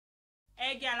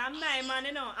Hey, girl, I'm my man,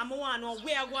 you know. I'm one who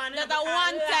we're going. That's a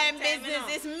one-time business.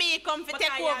 It's me come to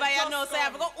take over, you know. So I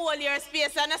have to hold your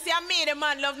space. And I say, I made a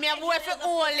man love me. I have to wait for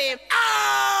hold him.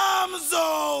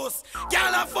 Armzos!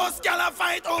 Girl a fuss, girl a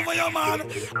fight over your man.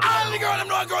 All the girl them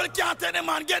know a girl can't take the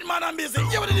man. Get man and busy.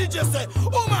 Hear what the DJ say?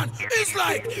 Oh man, it's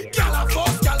like girl a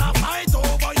fuss, girl a fight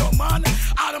over your man.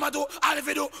 All them a do, all if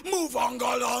you do, move on,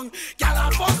 go long. Girl a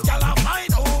fuss, girl a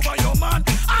fight over your man.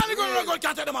 All the girl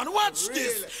can't take the man. Watch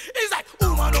this. It's like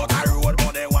woman out the road,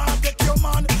 but they want to take your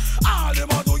man. All them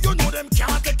a do, you know them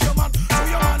can't take your man. So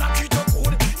your man a treat you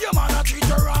good, your man a treat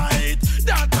you right.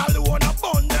 That all the one a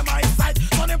bun them eyesight.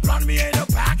 So them plan me in the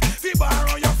back, fi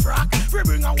borrow your frack, fi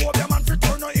bring a whoop them and fi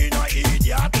turn you in a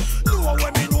idiot. Know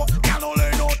when me know, can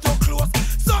only know too close.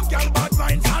 Some gal bad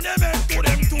minds and them head to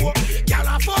them too. Gal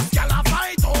a fuss, gal a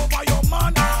fight over your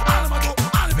man. All them a do,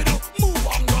 all we do, move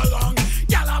on go long.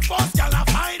 Gal a fuss, gal a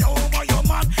fight over your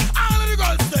man. All of the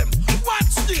girls them,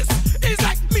 watch this. It's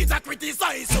like me that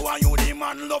criticize you and you the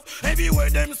man love. Everywhere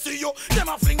them see you, them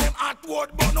a fling them outward,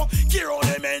 but no care how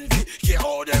them envy, care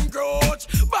how them grudge.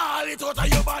 Ball it out of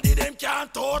your body, them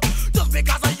can't touch. Just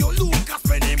because of you look and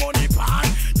spend the money pan.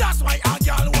 That's why a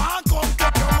gal want come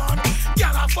take your man.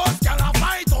 Gal a fuss, gal a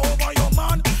fight over your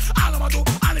man. All them a do,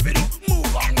 all if you do,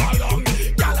 move on along.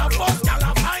 Gal a fuss, gal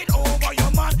a fight over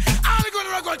your man. All the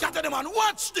girl can't take the man.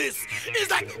 Watch this. It's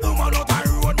like woman out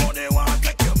the road, but they want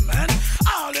take your man.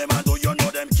 All them a do, you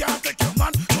know them can't take your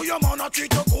man. So your man a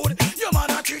treat you good, your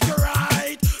man a treat you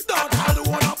right. Don't all the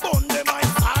one a bun them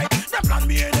eyesight. Them plan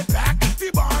me in the back, fi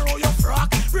borrow your frack.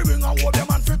 We bring a whoop them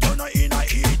and fi turn you in a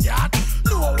idiot.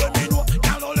 Know when me know,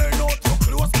 gal only know too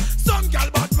close. Some gal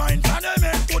bad minds and them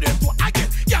head to them too. Again,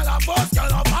 gal a fuss,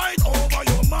 gal a fight over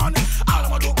your man. All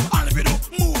them a do, all if you do,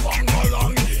 move on go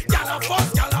long. Gal a fuss,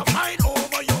 gal a fight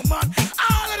over your man.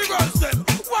 All of the girls them,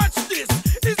 watch this.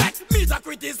 It's like me that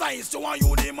criticize you and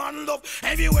you the man love.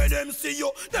 Everywhere them see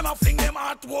you, them a fling them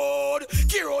outward.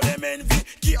 Care how them envy,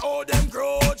 care how them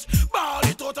grudge. Ball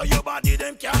it out of your body,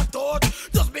 them can't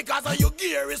touch. Just because of your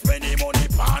gear is spending money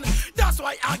pan. That's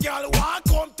why a gal want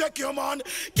come take your man.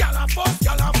 Gal a fuss,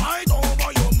 gal a fight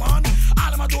over your man.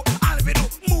 All them a do, all if you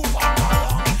do, move on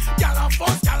along. Gal a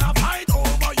fuss, gal a fight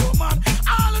over your man.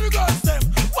 All of the girls them,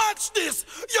 watch this.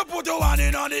 You put your one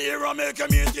in on the ear and make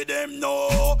them hear them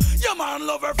know. Your man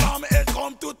love her from head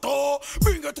come to toe.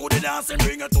 Bring her to the dance and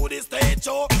bring her to the stage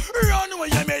show. Run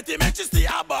when you meet him, make you stay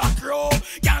a back row.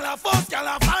 Gal a fuss, gal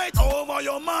a fight over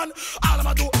your man. All them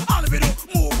a do, all of you do,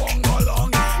 move on go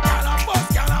long. Gal a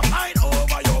fuss, gal a fight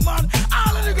over your man.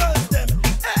 All of the girls them,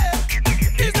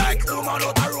 it's like woman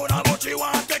out the road and but she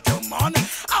want take your man.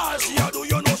 All she a do,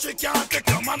 you know she can't take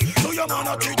your man. So your man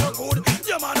a treat her good,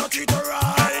 your man a treat her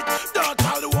right. That's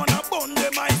all the one a bun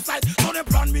them eyesight. So they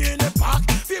plan me in the park,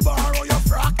 fi borrow your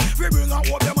frack. We bring a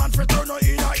whoop them and fi turn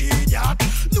you in a idiot.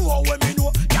 Know when me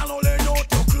know, gal only know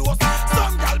too close.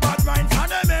 Some gal bad minds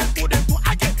and them head to them too.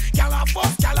 Again, gal a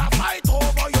fuss, gal a fight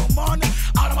over your man.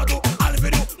 All them a do, all if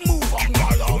you do, move on go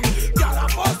long. Gal a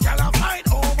fuss, gal a fight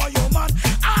over your man.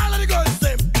 All of the girls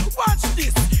them, watch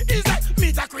this. It's like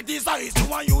me that criticize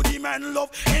you and you the man love.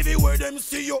 Everywhere them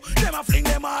see you, them a fling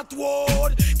them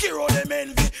outward. Care how them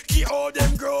envy, care how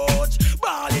them grudge.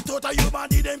 Ball it out of your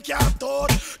body, them can't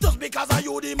touch. Just because of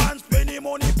you the man spending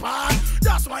money pan.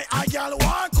 That's why a gal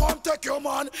want come take your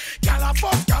man. Gal a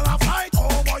fuss, gal a fight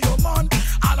over your man.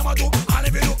 All them a do, all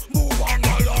if you do, move on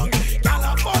go long. Gal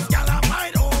a fuss, gal a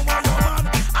fight over your man.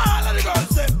 All of the girls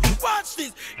them, watch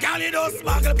this. Gal it does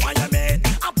smuggle upon your mate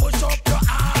and push up your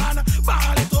hand.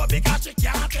 Ball it up because she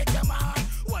can't take your man.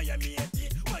 Why you made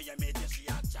it? Why you made it? She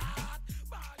a chat.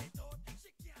 Ball it up, she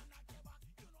can't knock you back.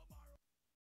 You know borrow.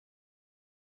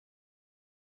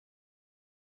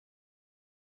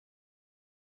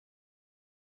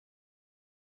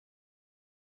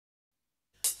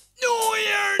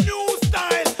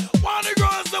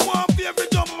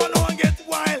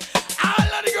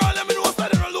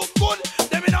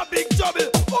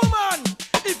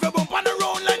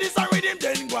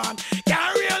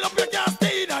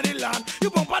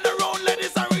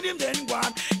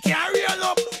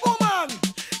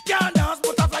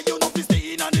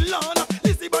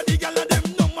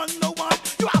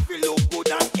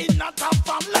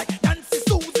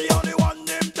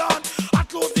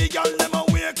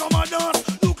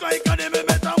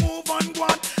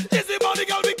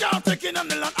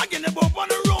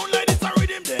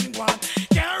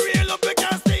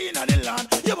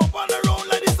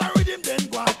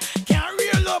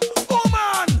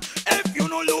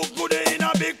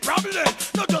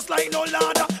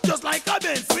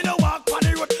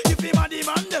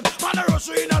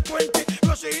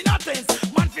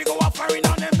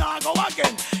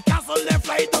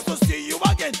 fly just to see you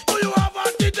again. Do you have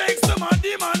what it takes to man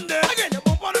demand them? Again, you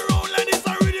bump on the road like this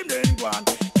and rhythm then go on.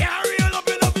 Carry your love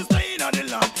enough to stay in the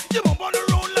land. You bump on the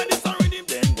road like this and rhythm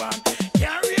then go on.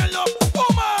 Carry your love,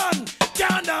 woman.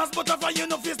 Can't dance butterfly, you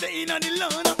know fi stay in the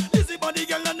land. Lizzy body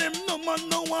girl and them no man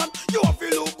no one. You have to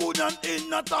look good and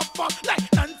in a top fuck like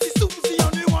Nancy Susie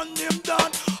and the one them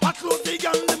done. I close the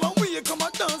girl them and we come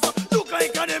and dance. Look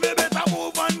like a them better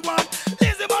move and go on.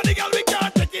 Lizzy body girl we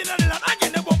can't take in the land.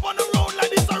 Again they bump on the road like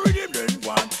this and rhythm then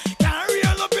go on. Carry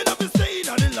your love enough to stay in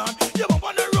the land. You bump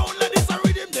on the road like this and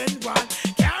rhythm then go on.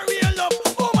 Carry your love,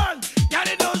 woman. Girl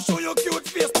it don't show your cute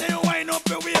face. Then you wind up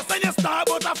your waist and you start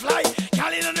butterfly.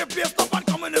 Girl in the place up and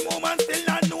come in the moment still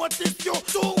not notice you.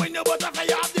 So when you butterfly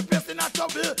you have the place in a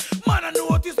trouble. Man I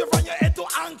notice you from your head to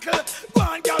ankle. Go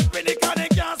on girl penny can they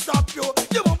can't stop you.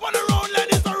 You bump on the road like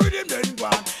this and rhythm then go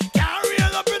on. Carry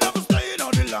your love enough to stay in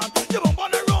the land. You bump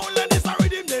on the road like this and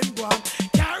rhythm then go on.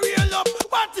 Carry your love.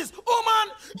 What is woman?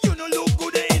 You no look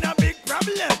good in a big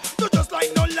problem. You just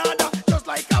like no ladder, just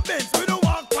like a Benz. We don't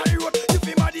walk on the road, you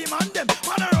feel my demand them.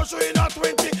 Man I rush you in a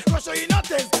 20, rush you in a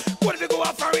 10. What if you go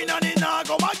a foreign and it not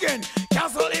come again?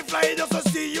 Cancel the flight just to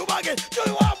see you again. Do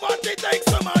you have what it takes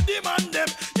to man demand them?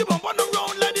 You bump on the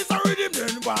road like this and rhythm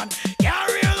then go on.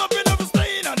 Carry your love enough to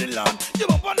stay in the land. You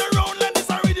bump on the road like this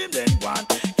and rhythm then go on.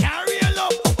 Carry your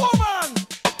love, woman.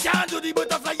 Can't do the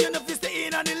butterfly, you know fi stay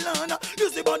in the land. You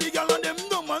see body girl and them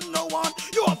no man no one.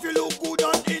 You have to look good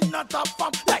and in a top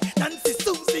form like Nancy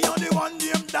Susie and the one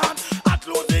them down. I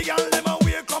close the girl them and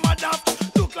we come a dap.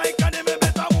 Look like a them a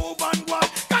better move and go on.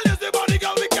 Call you the body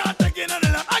girl we can't take in the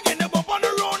land. Again they bump on the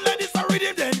road like this and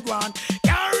rhythm then go on.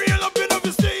 Carry your love enough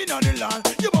to stay in the land.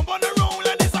 You bump on the road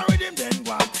like this and rhythm then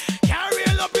go on. Carry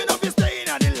your love enough to stay in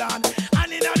the land.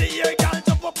 And in the air girl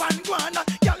jump up and go on.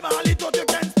 Girl Molly thought you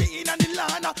can stay in the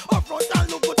land. Up front and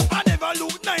look good and never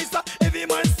look nice. Every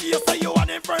man see you say you are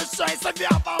the first choice. If you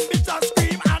have ambition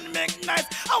scream and make nice.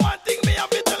 I want thing me have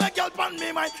to tell a girl pan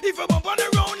me mind. If you bump on the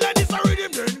road like this and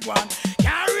rhythm then go on.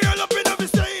 Carry your love enough to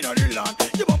stay in the land.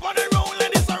 You bump on the road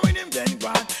like this and rhythm then go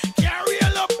on. Carry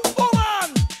your love, woman.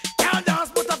 Can't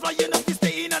dance butterfly, you know to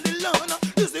stay in the land.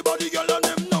 You see body girl and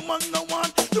them no man no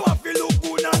one. You have to look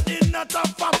good and in a top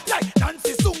form like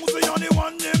Nancy Susie and the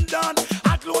one them done.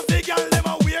 I close the girl them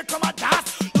and we come a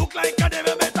dance. Look like a them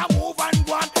a better move and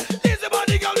go on. This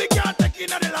body girl we can't take in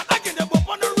the land. Again they bump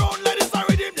on the road like this and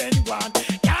rhythm then go on.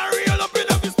 Carry your love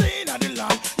enough to stay in the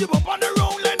land. You bump on the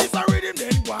road like this and rhythm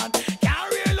then go on.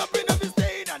 Carry your love enough to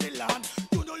stay in the land.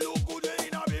 You don't look good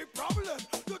in a big problem.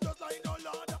 You just like no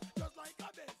ladder, just like a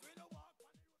Benz. We don't walk on the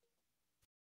road.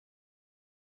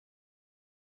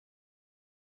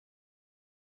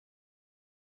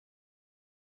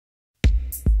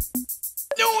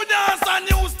 New dance and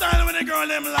new style when the girl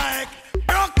them like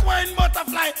rock, wine,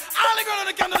 butterfly. All the girl on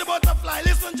the can do the butterfly.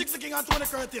 Listen, Jigsy King and Tony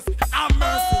Curtis. Have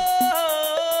mercy.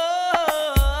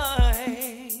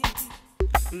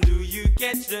 Do you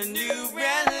catch the new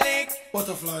relic?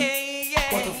 Butterfly. Hey,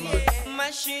 yeah. Butterfly.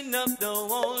 Mashing up the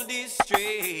whole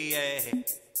district, yeah.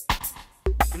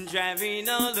 Driving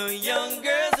all the young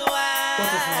girls wild.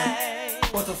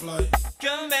 Butterfly. Butterfly.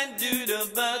 Come and do the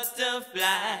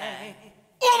butterfly.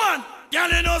 Woman, girl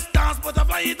you know dance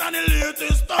butterfly it on the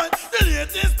latest style. The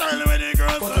latest style when the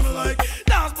girls them like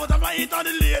dance butterfly it on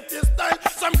the latest style.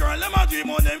 Some girl them a dream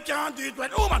on them can't do it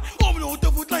right. Woman, open out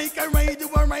the foot like a ride, you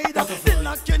a rider. Then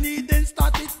knock your knee, then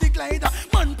start it the glider.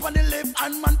 Man pon the left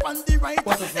and man pon the right.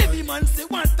 Every man say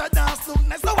want to dance look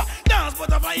nice. So dance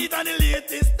butterfly it on the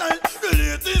latest style. The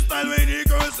latest style when the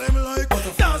girls them like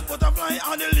dance butterfly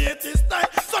on the latest style.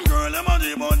 Some girl them a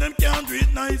dream on them can't do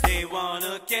it nice. They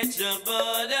wanna catch a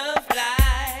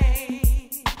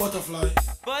butterfly,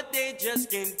 but they just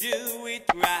can't do it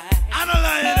right. I don't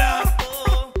like that.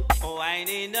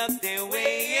 Winding up their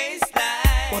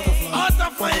waistline.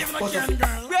 Butterfly if I can,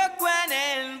 girl. Rock one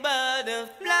and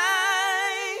butterfly.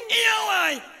 Yeah,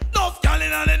 why? No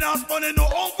scaling on the dance, but no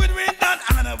outfit with that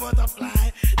and a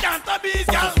butterfly. Dance a beast,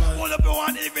 girl. Hold up your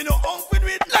one if you no outfit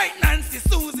with like Nancy,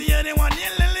 Susie, anyone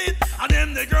yelling it. And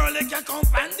them the girl they can come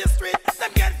on the street.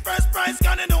 Them get first prize,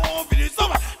 can they know outfit it.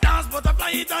 So dance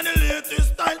butterfly it on the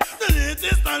latest style. The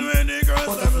latest style when the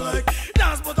girls them like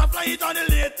dance butterfly it on the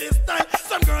latest style.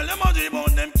 Some girl them a dream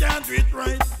on them can't do it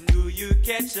right. Do you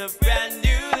catch a brand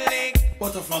new lick?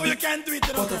 Butterfly. Oh, you can't do it,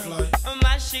 butterfly.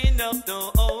 Mashing up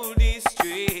the old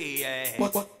district, yeah.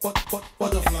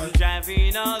 Butterfly.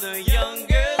 Driving all the young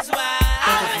girls wild.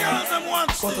 All the girls them want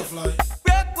butterfly.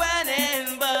 Rock one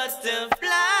and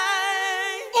butterfly.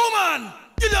 Woman,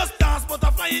 you just dance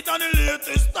butterfly it on the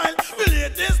latest style. The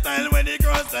latest style when the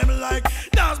girls them like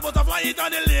dance butterfly it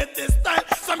on the latest style.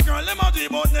 Some girl them a dream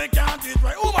but they can't do it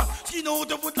right. Woman, skin out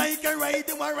the foot like a ride,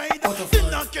 you a ride. They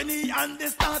knock your knee and they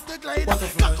start to glide.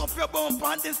 Cock up your bump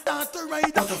and they start to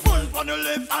ride. One on the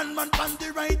left and man on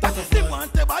the right. They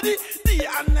want the body, the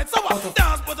and next. So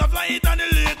dance butterfly it on the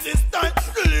latest style.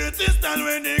 The latest style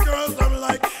when the girls them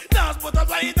like. Dance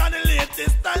butterfly it on the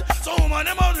latest style. So man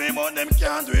them out dream but them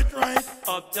can't do it right.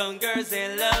 Uptown girls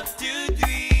they love to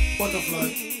dream.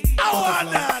 Butterfly. I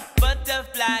want that.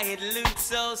 Butterfly, it looks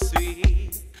so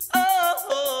sweet.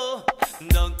 Oh,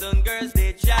 downtown girls,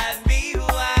 they drive me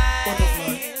wild.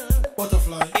 Butterfly.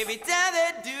 Butterfly. Every time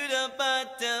they do the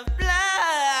butterfly.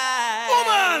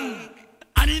 Woman!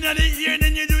 And in the ear,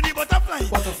 then you do the butterfly.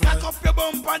 Cock up your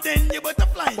bump and then the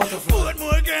butterfly. Put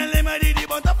more girl, let me do the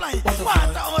butterfly.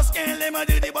 Waterhouse girl, let me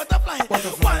do the butterfly.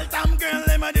 Waltham girl,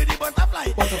 let me do the butterfly.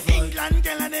 England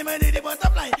girl, let me do the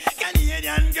butterfly.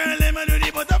 Canadian girl, let me do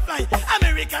the butterfly.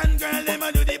 American girl, let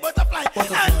me do the butterfly.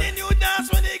 And then you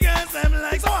dance when the girls them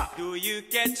like so. Do you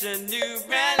catch a new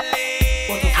rally?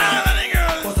 All of the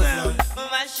girls them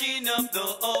mashing up the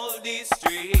old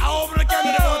street. I open the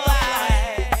camera, the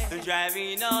butterfly.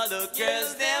 Driving all the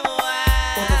girls them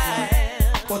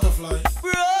wild. Butterfly.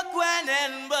 Broke one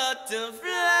and butterfly.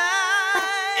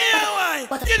 Yeah, why?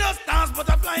 You just dance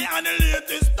butterfly on the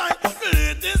latest style. The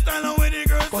latest style and when the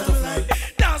girls them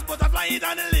like. Dance butterfly it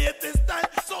on the latest style.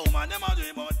 So man, them are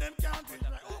doing but them can't do it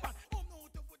right. Oh man, oh no,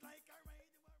 to put like a ride.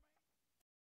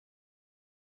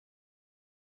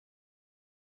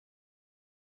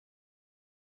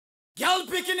 Girl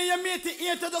picking in your mate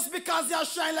ear just because you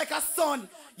shine like a sun.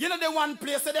 You know the one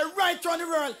place that they right around the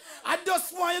world. I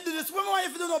just want you to do this. What more you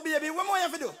have to do, no baby? What more you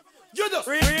have to do? You do.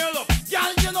 Real up.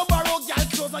 Girl, you know borrow girl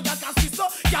clothes and girl can see so.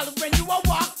 Girl, when you a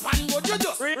walk pan road, you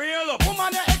do. Real up.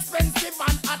 Woman, you expensive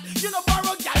and hot. You know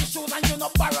borrow girl shoes and you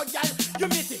know borrow girl. You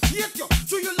meet it, hate you.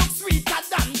 Do you look sweeter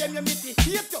than them? You meet it,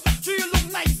 hate you. Do you look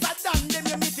nicer than them?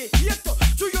 You meet it, hate you.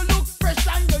 Do you look fresh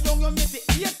and you young? You meet it,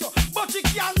 hate you. But you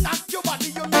can't knock your body.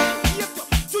 You meet it, hate you.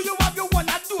 Do you have your one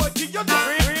and do it? You do.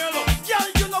 Real up. Girl,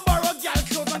 you know borrow girl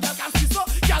clothes and girl can see so.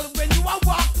 Girl, when you a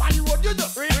walk pan road, you do.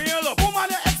 Real up.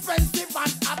 Woman, you expensive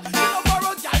and hot. You know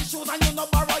borrow girl shoes and you know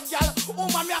borrow girl.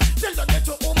 Woman, me tell you the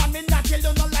truth. Woman, me not tell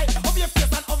you no lie. Of your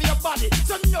face and of your body.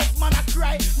 So no man a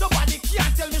cry. Nobody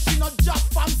can't tell me she not drop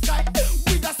from sky.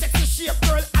 With a sexy shape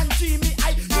girl and dreamy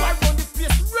eye. You are run the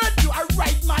place red. You are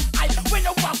right man eye. When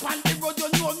you walk on the road,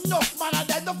 you know enough man and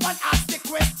then the man ask the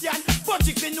question. But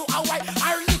if you know how I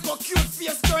look a cute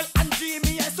face girl and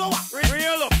dreamy eye. So what?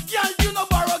 Real up. Girl, you know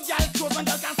borrow girl clothes and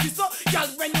girl can see so. Girl,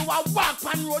 when you are walk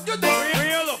on road, you do.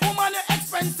 Real up. Woman, you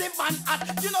expensive and hot.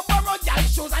 You know borrow girl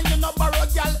shoes and you know borrow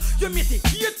girl. You meet it,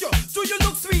 hate you. So you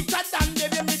look sweeter than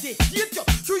them, you meet it, hate you.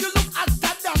 So you look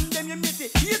hotter than them, you meet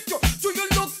it, hate you. So you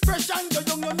look fresh and you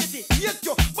young, you meet it, hate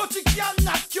you. But you can't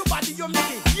knock your body, you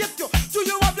meet it, hate you. So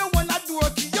you have your one at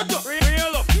work, you do.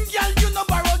 Real up. Girl, you know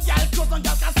borrow girl clothes and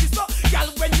girl can see so. Girl,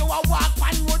 when you are walk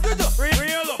on road, you do.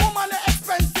 Real up. Woman, you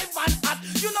expensive and hot.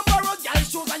 You know borrow girl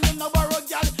shoes and you know borrow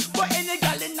girl. But any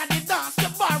girl in the dance, the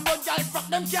borrow girl from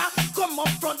them can't come up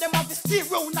front, them have to stay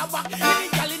round the back. Any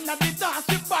girl in the dance,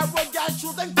 the borrow girl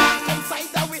shoes and can't come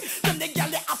side away. Then the girl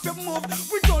they have to move.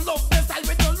 We don't love them style,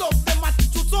 we don't love them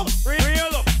attitude. So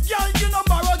real up. Girl, you know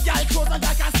borrow girl clothes and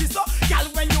girl can see so. Girl,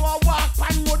 when you are walk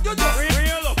on road, you do.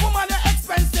 Real up. Woman, you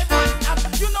expensive and hot.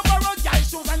 You know borrow girl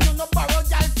shoes and you know borrow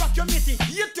girl fuck your meaty.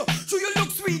 Hate you. So you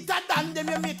look sweeter than them,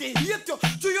 you meaty. Hate you.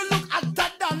 So you look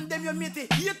hotter than them, you meaty.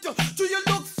 Hate you. So you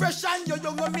look fresh and you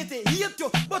young, you meaty. Hate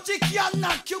you. But you can't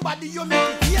knock your body, you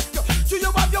meaty. Hate you. So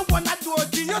you have your one at door,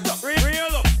 you do.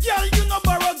 Real up. Girl, you know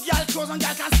borrow girl clothes and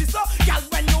girl can see so. Girl,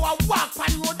 when you are walk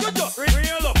on road, you do.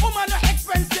 Real up. Woman, you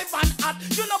expensive and hot.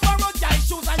 You know borrow girl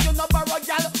shoes and you know borrow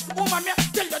girl. Woman, me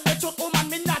tell you the truth. Woman,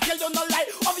 me not tell you no lie.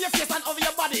 Of your face and of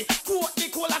your body. Courtney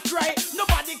cola cry.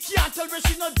 Nobody can't tell me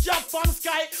she no drop from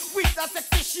sky. With a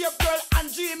sexy shape girl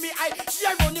and dreamy eye. She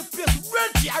a run the place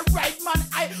red. She a right man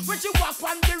eye. When she walk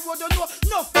on the road, you know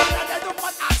no fun and I don't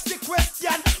want ask the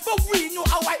question. But we know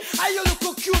how I you look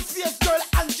a cute face girl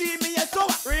and dreamy eye. So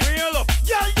real up.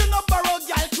 Girl, you know borrow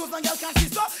girl clothes and girl can see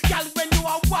so. Girl, when you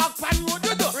a walk on road,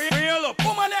 you do. Real up.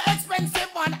 Woman, you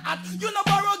expensive and hot. You know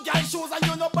borrow girl shoes and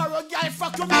you know borrow girl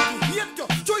fuck you meet it. Hate you.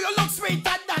 So you look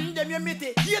sweeter than them, you meet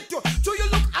it. Hate you. So you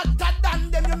look hotter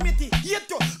than them, you meet it. Hate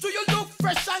you. So you look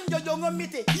fresh and you young, you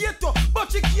meet it. Hate you.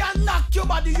 But you can't knock your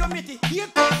body, you meet it.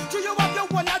 Hate you. So you have your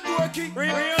one at door key.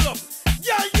 Real up.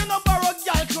 Girl, you know borrow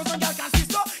girl clothes and girl can see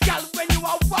so. Girl, when you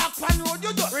a walk on road,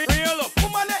 you do. Real up.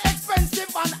 Woman, you expensive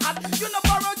and hot. You know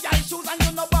borrow girl shoes and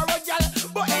you know borrow girl.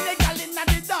 But any girl in the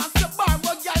dance, the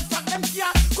borrow girl fuck them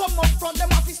can't come up front, them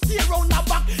have to stay round the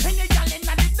back. Any girl in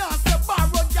the dance, the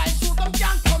borrow girl shoes them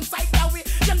can't come side that way.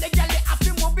 Them the girl they have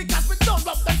to move because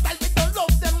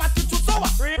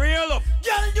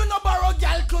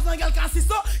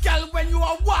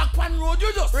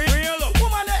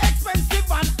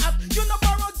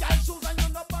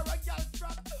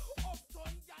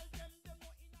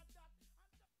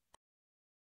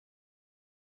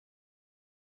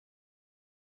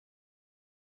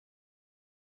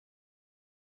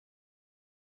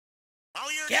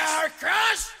Car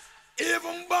crash.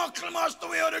 Even buckle mash the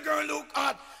way how the girl look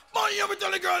hot. But you ever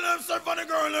tell the girl themself and the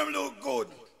girl them look good.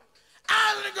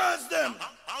 All the girls them.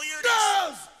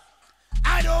 Girls.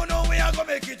 I don't know where I gonna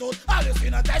make it out. All you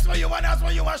seen a that's why you want, that's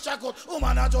why you want shock out.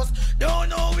 Woman, I just don't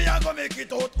know where I gonna make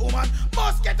it out. Woman,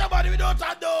 must get a body without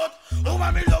a doubt.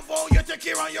 Woman, me love how you take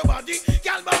care of your body.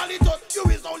 Girl, ball it out. You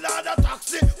is no lad a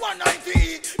taxi.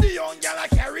 190, the young girl I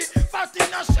carry. Fat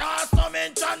in a short, no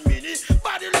mention mini.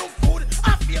 Body look good,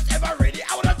 her face ever ready.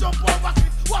 I wanna jump over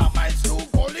cliff, 1 mile through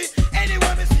gully.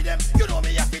 Anywhere me see them, you know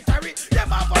me a fit carry. Them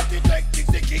have got it like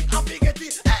Jigsy King, I forget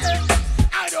it.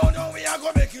 I don't know where I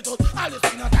gonna make it out. All you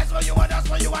see now, that's why you want, that's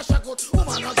why you want shock out.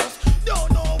 Woman, I just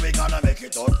don't know we gonna make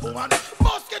it out. Woman,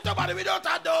 must get your body without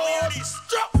a doubt.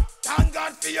 Drop, thank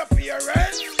God for your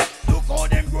parents. Look how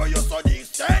them grow you so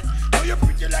distant. Now you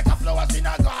pretty like a flowers in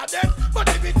a garden. But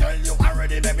if we tell you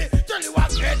already, baby, tell you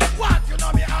again. What you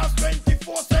know me house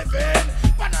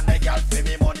 24/7. But on the girl for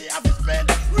me money I have spend.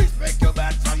 Respect your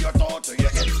band from your toe to your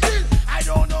head. Still, I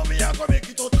don't know me I gonna make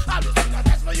it out. All you see now,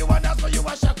 that's why you want, that's why you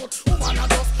want shock out. Woman, I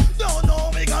just don't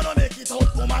know me gonna make it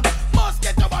out. Woman, must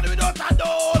get your body without a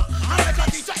doubt. I'm like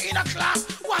a teacher in a class.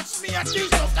 Watch me and teach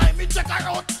sometime me check her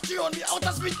out. She on me out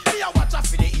of speech. Me a watch her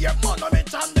for the ear.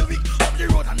 Monument on the week. Up the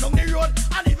road and down the road.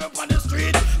 And even on the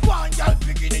street. One girl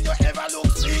beginning you ever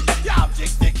look sweet. You have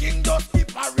Jigsy King just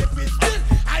keep her repeat. Still,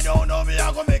 I don't know me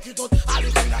I gonna make it out. All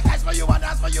you see that that's for you and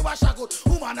that's for you a shock out.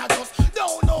 Woman, I just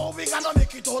don't know we gonna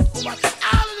make it out. Woman,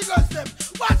 all the girls them.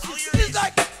 Watch it. It's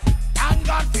like thank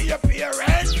God for your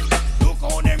parents. Look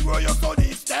how them grow you so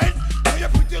distant. Now you're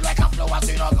pretty like a flowers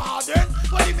in a garden.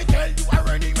 But if me tell you I'm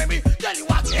running, let me tell you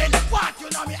again. What you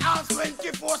know me house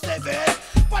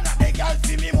 24/7. But not the girl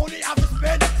see me money I have to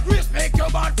spend. Respect your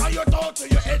band from your toe to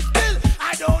your head. Still,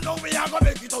 I don't know we are gonna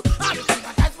make it out. I just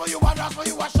think that's for you and that's for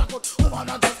you a shock out. Woman,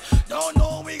 I just don't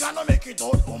know we gonna make it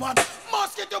out. Woman,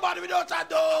 must get your body without a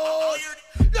doubt.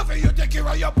 Love you take care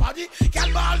of your body.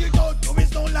 Can ball it out. You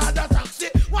is no lad a taxi.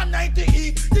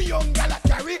 190E, the young girl I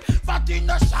carry. Fat in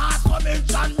the shots, no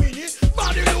mention mini.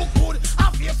 Body look good,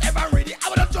 her face ever ready. I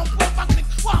wanna jump over click,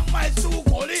 1 mile through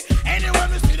gully. Anywhere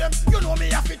me see them, you know me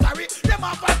a fit carry. Them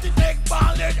a party take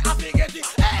ball head, I forget it.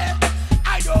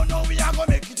 I don't know we are gonna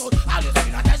make it out. All you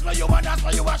see now, that's why you want, that's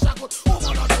why you want shock out.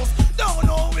 Woman, I just don't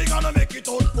know we gonna make it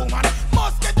out. Woman,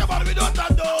 must get your body without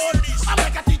a doubt. I'm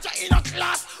like a teacher in a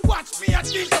class. Watch me and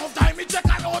teach sometime me check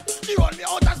her out. She run me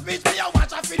out of speech, me a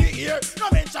watch her for the ear. No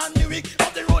mention the week,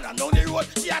 up the road and down the road.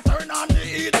 She a turn on the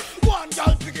heat. One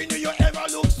girl picking you ever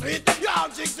look sweet. You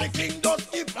have Jigsy King,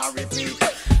 just keep and repeat.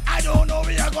 I don't know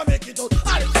we are gonna make it out.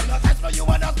 I don't know that's for you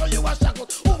and that's for you a shock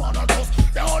out. Woman, I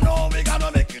just don't know we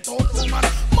gonna make it out. Woman,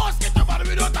 must get your body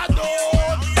without a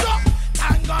doubt. So,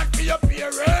 thank God for your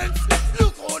parents.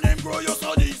 Look how them grow you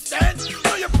so distant.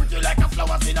 Now you're pretty like a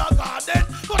flowers in a garden.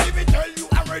 But if me tell you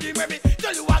I'm ready, maybe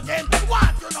tell you again.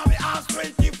 What you know me ask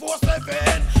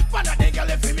 24/7. But that they girl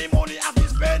for me money I have to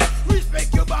spend.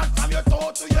 Respect your band from your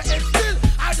toe to your head. Still,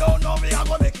 I don't know me I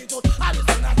gonna make it out. I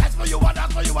listen and that's for you and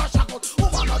that's for you a shock out.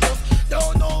 Woman, I just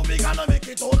don't know me gonna make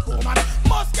it out. Woman,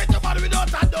 must get your body without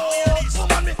a doubt.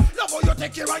 Woman, me love how you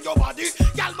take care of your body.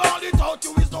 Girl, ball it out,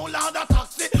 you is no longer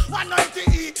taxi.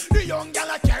 190E, the young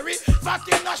girl I carry. Fat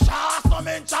in the shots, no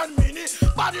mention mini.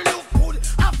 Body look good,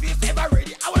 her face ever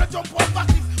ready. I wanna jump over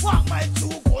cliff, 1 mile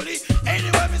through gully.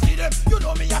 Anywhere me see them, you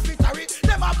know me a fit carry.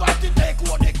 Them a party take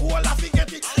what they call, I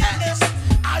forget it.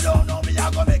 I don't know me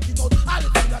I gonna make it out. I'll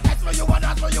tell you that's for you and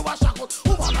that's for you a shock out.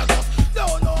 Woman, I just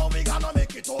don't know we gonna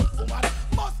make it out. Woman,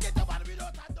 must get your body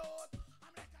without a doubt.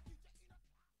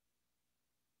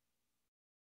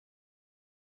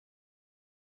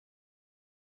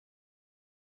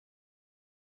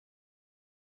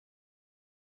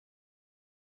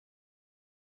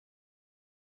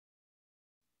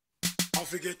 I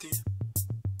forget it.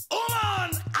 Oh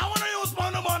man, I wanna use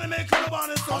money make the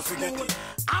money so smooth.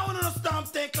 I wanna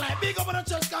stamp take like big up on the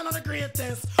chest can on the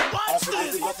greatest. Watch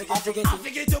this. I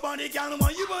forget your body, girl,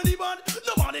 want you body bad.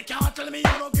 Nobody can't tell me you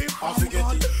don't give a fuck.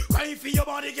 Crying for your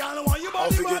body, girl, want you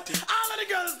body bad. All of the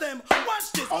girls them,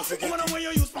 watch this. I wanna when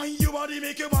you use find your body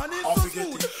make your body so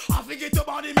smooth. I forget your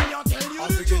body, me I tell you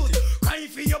the truth. Crying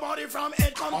for your body from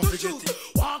head come to shoot.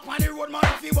 Walk on the road, man,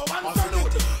 if you one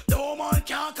salute. No man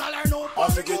can't call her no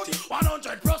punk good.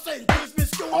 100% give me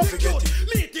scoop good.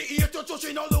 Meet the ear to touch,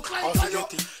 you know look like a you.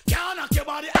 Can't knock your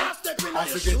body, I step in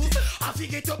your shoes. I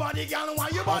forget your body, girl, why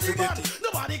your body bad.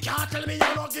 Nobody can't tell me you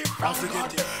don't give from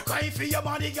God. Cry for your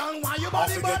body, girl, why your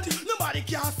body bad. Nobody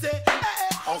can say,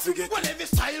 when every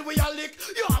style we you lick,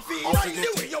 you have feel like the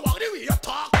way you walk, the way you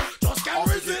talk. Just can't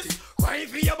resist. Cry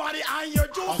for your body and your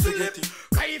juice.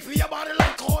 Cry for your body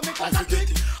like comic like a tick.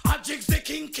 A Jigsy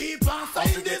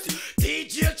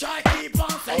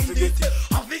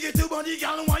body,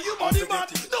 girl, why you body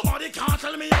bad? Nobody can't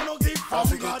tell me I don't give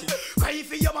from God. Cry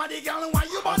for your body, girl, why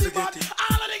you body bad?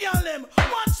 All of the girl them,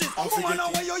 watch this. Woman,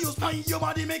 when you use paint your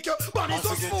body, make your body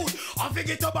so smooth. I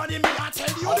forget your body, me I tell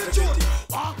you the truth.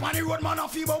 Walk on the road, man, I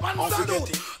feel one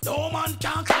salute. No man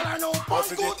can't call her no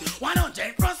punk good.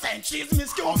 100% she's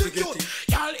Miss Cute.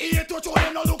 Girl, here to show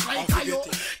them no look like a you.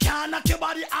 Can't knock your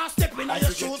body and step in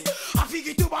your shoes. I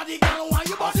forget your body, girl, why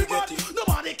you body bad?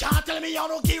 Nobody can't tell me I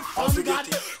don't give from God.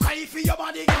 Cry for your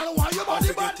body, girl, why you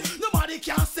body bad? Nobody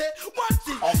can say what's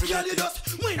it. Girl, you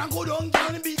just when I go down,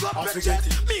 girl, and big up your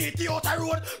chest. Meet the outer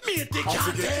road, meet the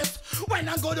contest. When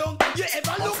I go down, you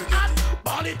ever look at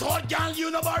body thought, girl,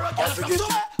 you know borrow girl from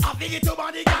somewhere. I forget your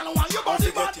body, girl, why you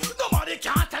body bad? Nobody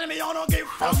can't tell me I don't give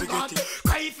from God.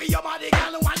 Cry for your body,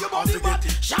 girl, why you body bad?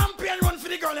 Champion run for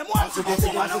the girl, and once you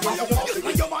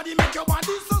when your body make your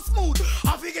body so smooth.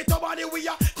 I forget your body, we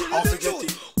are till the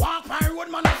truth. Walk my road,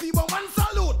 man, I feel one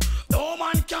salute. No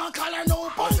man can't call her no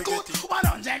punk good.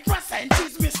 100%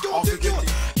 she's Miss Cute.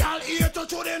 Girl, here to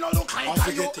show they no look like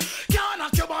a you. Can't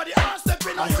knock your body and step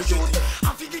in on your shoes.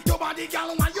 I forget your body,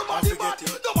 girl, why you body bad?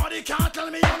 Nobody can't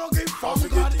tell me you don't give from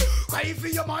God. Cry for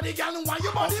your body, girl, why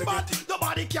you body bad?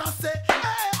 Nobody can say, hey.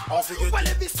 Well,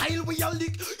 every style we you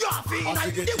lick, you are feeling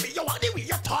like the way you walk, the way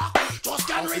you talk. Just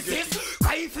can't resist.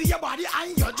 Cry for your body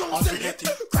and you don't select.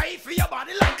 Cry for your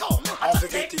body like how me want to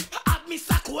take. At me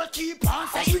Cool keep on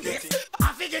saying this.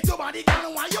 I forget your body,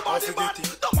 girl, why your body bad?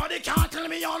 Nobody can't tell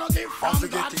me you don't give from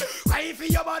God. Cry for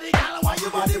your body, girl, why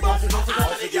your body bad?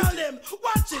 All of the girl them,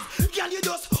 watch it. Girl, you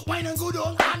just whine and go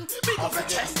down and big up your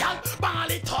chest, girl. Ball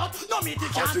it out, no me you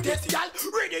can't test, girl.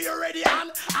 Ready, you ready,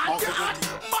 and you're hot.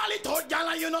 Ball it out, girl,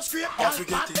 and you no scrape, girl,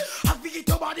 fat. I forget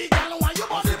your body, girl, why your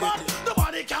body bad?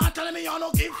 Nobody can't tell me you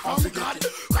don't give from God.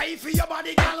 Cry for your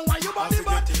body, girl, why your body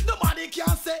bad? Nobody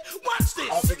can say, watch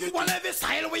this. One every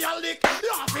style we all lick.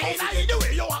 You are feeling like the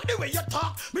way you walk, the way you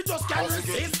talk. Me just can't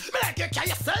resist. Me like you care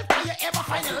yourself, can you ever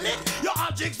find a lick? You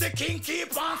are Jigsy King,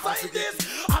 keep on saying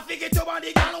this. I forget your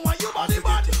body, girl, why your body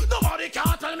bad? Nobody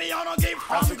can tell me you don't give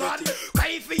from God.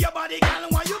 Cry for your body, girl,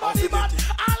 why your body bad?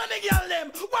 All of the girl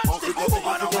them, watch this.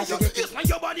 Woman, why you use my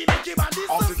your body, make your body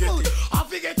so smooth. I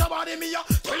forget your body, me you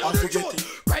tell you the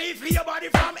truth. Cry for your body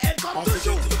from head come to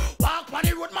shoot. Walk on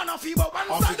the road, man, I feel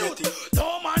one salute.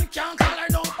 No man can call her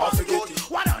no punk good.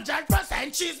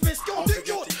 100% she's Miss Cute.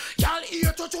 Girl,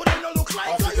 here to show them no look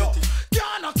like a you.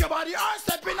 Can't knock your body or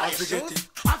step in your shoes.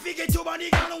 I forget your body,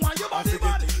 girl, why your body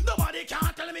bad? Nobody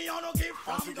can't tell me you don't give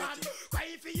from God.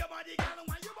 Cry for your body, girl,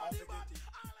 why your body bad?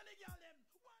 All of the girl them.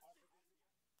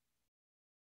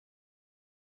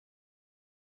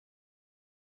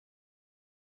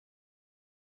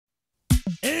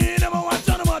 Hey, never watch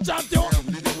on them chat you.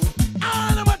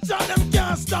 All them chat them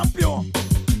can't stop you.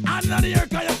 And now the air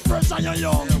can you fresh and you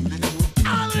young.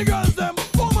 All the girls them,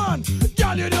 woman.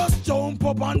 Girl, you just jump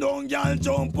up and down, girl,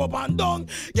 jump up and down.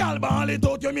 Girl, ball it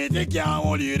out, you meet the can't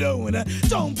hold you down.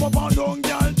 Jump up and down,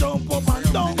 girl, jump up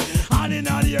and down. And in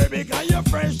the air because you're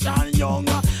fresh and young.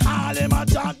 All them a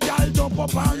chat, girl, jump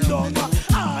up and down.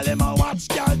 All them a watch,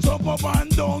 girl, jump up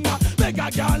and down. Make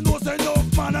a girl know say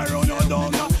enough man around your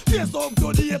down. Face up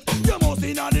to date, you must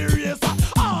in the race.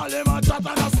 All them a chat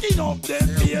and a skin up them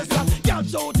face. Girl,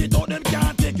 shout it out, them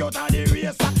can't take you out of the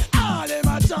race. All them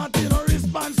a chat, you no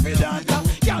response for that.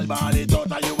 Girl, ball it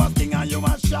out and you a sting and you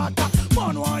a shock.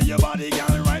 Man want your body,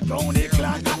 girl, right round the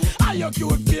clock. And your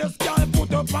cute face, girl,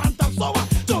 put up on top. So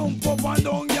jump up and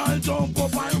down, girl, jump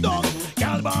up and down.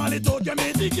 Girl, ball it out, you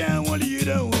make the girl hold you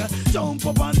down. Jump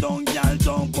up and down, girl,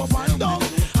 jump up and down.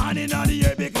 And in the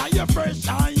air because you're fresh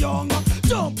and young.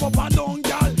 Jump up and down,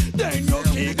 girl, then you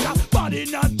kick. Body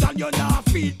natural, you not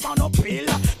feet on a pill.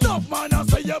 Enough man I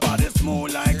say your body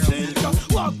smooth like silk.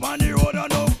 Walk on the road and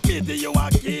no pity you a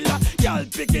killer. Girl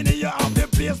picking it, you have the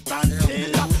place stand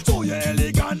still. So you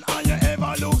elegant and you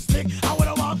ever look slick. I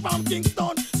wanna walk from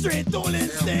Kingston straight to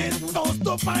Linston. Just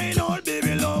to find out,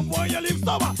 baby love, where you live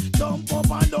sober. Jump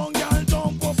up and down, girl,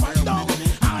 jump up and down.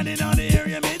 And in the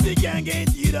area, me they can't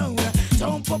get you down.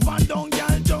 Jump up and down,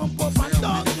 girl, jump up and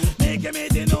down. Make me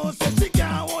the nose, say she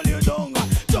can't hold you down.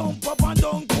 Jump up and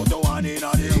down, put the one in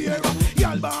the air.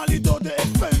 Girl, ball it out the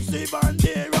expensive and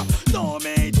dear. No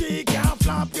matey can't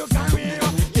flop your career.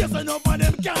 Yes, enough of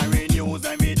them carry news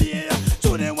every day.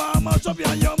 So they want much of you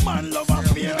and your man love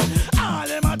affair. All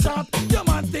them a chat, your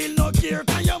man still no care.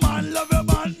 Cause your man love your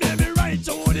man, baby, right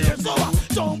through there. So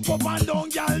jump up and down,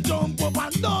 girl, jump up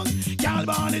and down. Girl,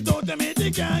 ball it out the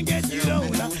matey can't get you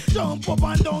down. Jump up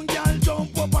and down, girl,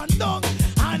 jump up and down.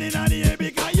 And in the air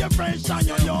because you're fresh and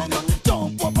you're young.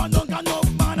 Jump up and down, can no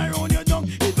man around you down.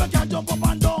 If you can't jump up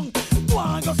and down, go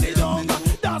and go sit down.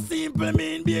 That simple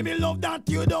mean, baby, love that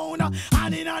you down.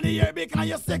 And in the air because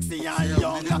you're sexy and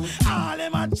young. All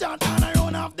them a chat and I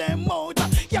run off them mouth.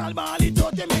 Girl, ball it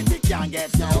out, you make me can't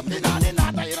get you out. In the north,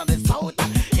 in the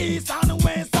south, east and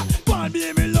west. Go on,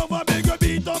 baby, lover, beg you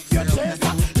beat up your chest.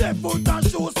 Left foot and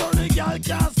shoes so the girl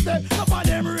can't step. Up on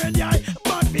them red eye,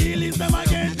 bad feelings them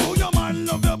again. Do your man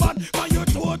love your butt from your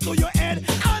toe to your head.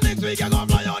 And next week you go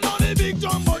fly on the big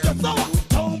jumbo. Just so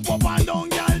jump up and down,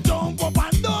 girl, jump up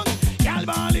and down. Girl,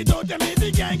 ball it out, you make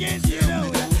me can't get you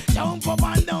out. Jump up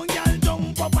and down, girl,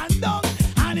 jump up and down.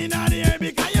 And in the air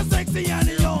because you're sexy and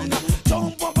young.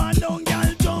 Jump up and down,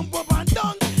 girl, jump up and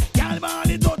down. Girl, ball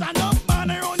it out and up,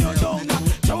 man, around your down.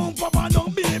 Jump up and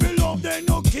down, baby, love, then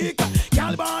no kick.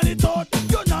 Girl, ball it out,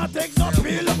 you not take no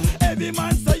pill. Every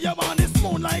man say you want this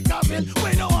moon like a bill.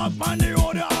 When you walk on the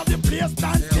road, you have the place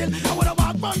stand still. I wanna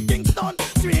walk from Kingston,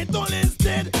 straight on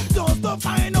instead. Just to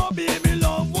find out, baby,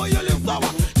 love, where you live, so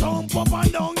jump up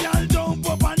and down, girl, jump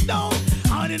up and down.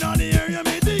 And in the area,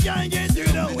 me think I get you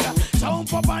down.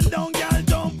 Jump up and down, girl,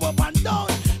 jump up and down.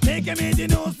 Make a me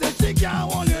know that she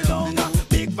can't hold you down.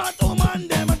 Big fat woman,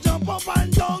 them a jump up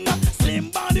and down. Slim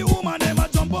body woman, them a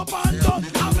jump up and down.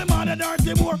 And my mother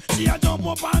dirty more, she a jump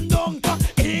up and down.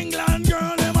 England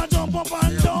girl, them a jump up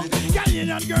and down.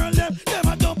 Ghanaian girl, them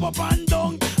a jump up and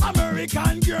down.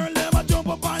 American girl, them a jump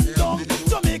up and down.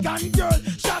 Jamaican girl,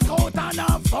 shock out and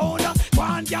a phone.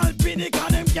 One girl pinic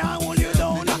and them can't hold you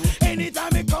down.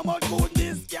 Anytime me come out good,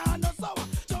 this can't no sour.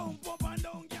 Jump up and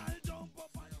down, girl, jump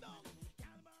up and down.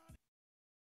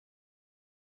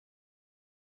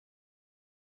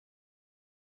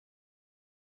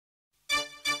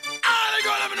 All the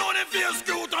girls let me know they feel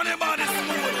screwed on their body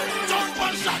smooth. Jump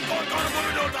and shock out on them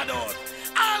without a doubt.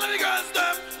 All of the girls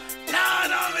them,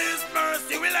 Lord of His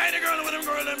mercy. We like the girl with them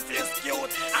girl them feel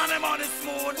cute and them on the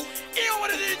smooth. Hear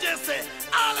what the DJ say.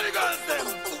 All of the girls them,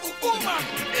 woman,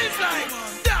 it's like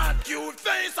that cute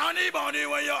face on the body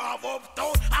when you have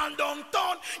uptown and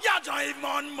downtown. You drive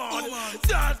man.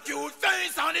 That cute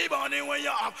face on the body when you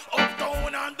have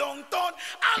uptown and downtown.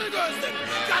 All the girls them,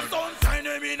 cause sometimes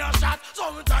them in a shot,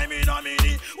 sometimes in a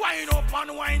mini. Wind up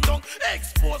and wind down,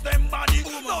 expose them body.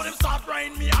 Now them start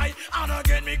riding me high and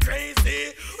again me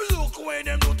crazy. Look when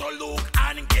them do to look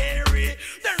and carry.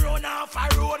 They run off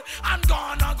a road and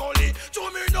gone a gully. To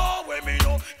me know when me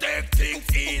know, take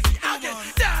things easy. Again,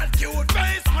 that cute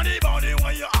face on the body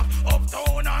when you have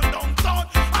uptown and downtown.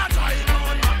 I drive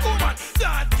on my woman.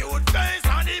 That cute face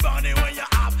on the body when you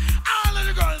have all of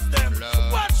the girls them.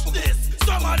 Watch this.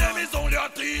 Some of them is only a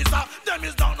teaser. Them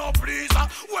is not no pleaser.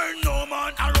 When no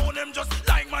man around them just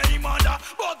like my mother.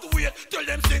 But wait till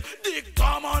them see Dick,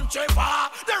 Tom and Trevor.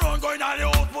 They run going on the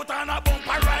output and a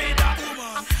bumper rider.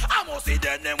 I must see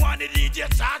them want the DJ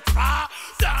chat for.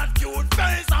 That cute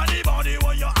face on the body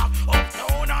when you have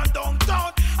uptown and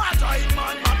downtown. I drive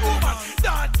man, woman.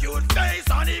 That cute face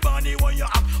on the body when you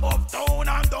have uptown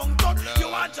and downtown. You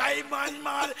a drive man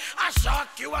mad. I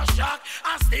shock, you a shock.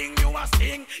 I sting, you a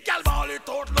sting. Girl ball it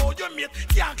out loud, your mate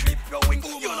can't clip your wing.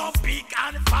 You no big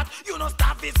and fat, you no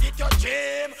stop visit your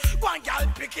gym. One girl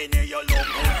picking you, you look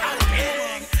good and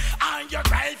king. And you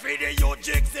cry for the you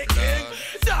Jigsy King.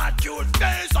 That cute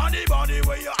face on the body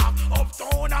where you have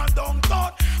uptown and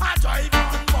downtown. I drive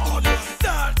man mad.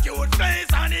 That cute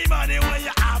face on the body where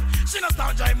you have. She no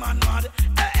start drive man mad.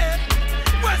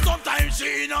 Well, sometimes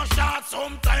she in a shot,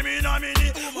 sometimes in a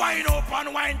mini. Wind up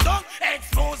and wind down,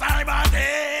 expose her body.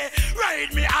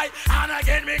 Ride me high and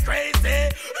again me crazy.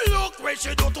 Look where she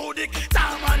do to the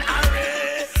Tom and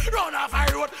Harry. Run off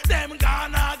a road, them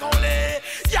gonna go lay.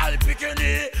 Y'all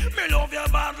bikini, me love you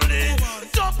badly.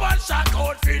 Jump and shock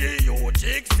out for the you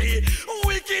Jigsy.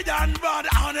 Wicked and bad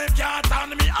and them can't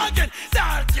stand me again.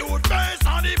 That cute face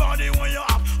on the body when you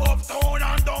have uptown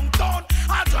and downtown.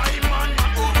 I drive man,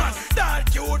 woman. That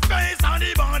cute face on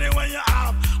the body when you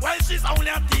have. Well, she's only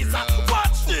a teaser.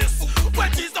 Watch this.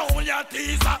 When she's only a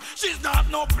teaser, she's not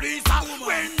no pleaser.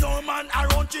 When no man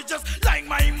around, she just like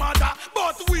my mother.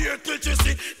 But wait till she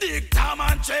see Dick, Tom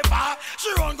and Trevor.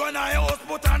 She run gonna house,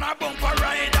 put on a bumper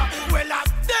rider. Well, at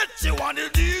that she want the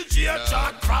DJ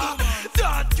chat for.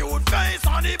 That cute face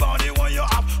on the body when you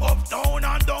have uptown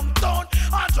and downtown.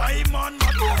 I drive man,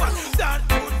 woman. That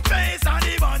cute face on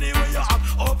the body when you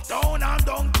have uptown and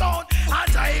downtown. I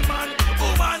drive man,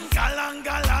 woman, galang,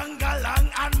 galang, galang,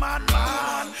 and man.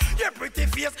 Your pretty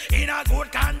face in a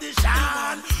good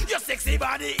condition. Your sexy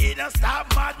body in a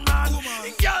stop madman.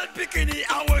 Girl bikini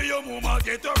and where your mama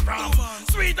get her from.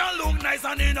 Sweet and look nice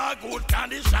and in a good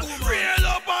condition. Real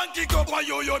up and kick up on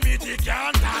you meet the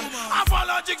can't stand. I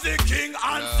follow Jigsy King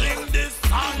and sing this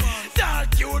song.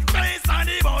 That cute face and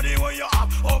the body where you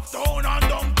have uptown and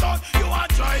downtown. You a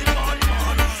drive on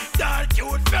man. That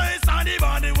cute face and the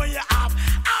body where you have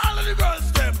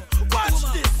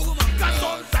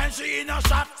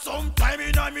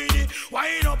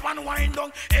and wind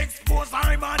down, expose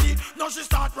her body. Now she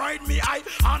start ride me high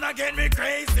and get me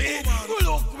crazy.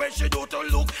 Look where she do to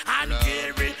look and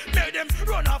carry. Make them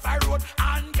run off a road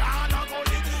and gone and go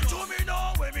live. To me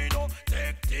know, when me know,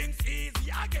 take things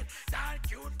easy again. That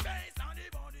cute face and the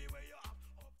body where you have.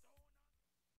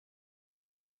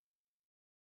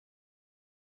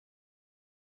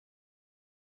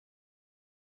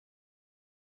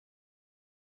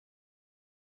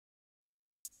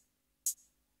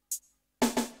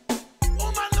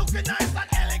 Woman looking nice and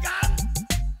elegant.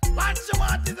 What she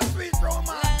want is a sweet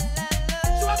romance.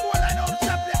 She want go line out,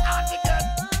 shape the heart again.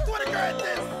 To the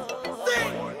greatest.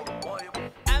 Sing.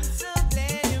 I'm so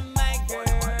glad you're my girl.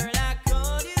 I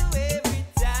call you every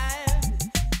time.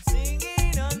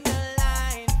 Singing on the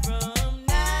line from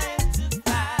 9 to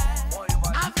 5.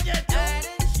 I forget you. Light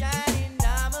and shining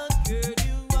diamond, girl,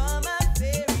 you are my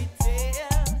fairy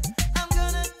tale. I'm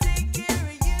gonna take care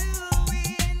of you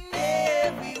in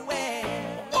everywhere.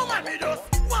 Woman, me just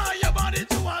want your body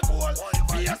to a goal.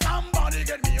 Fear somebody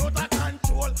get me out of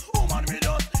control. Woman, me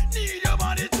just need your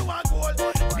body to a goal.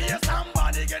 Fear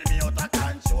somebody get me out of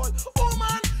control.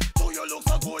 Woman, do you look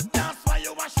so good? That's why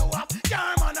you want show up.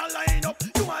 Your man a line up.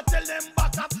 You want tell them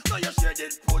back up. No, you share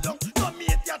it, put down. No,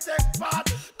 mate, you take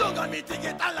part. Don't got me to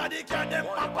get all of the care them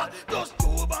papa. Just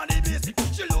two body basic.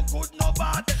 She look good, no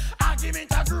bad.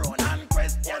 Argument a grown and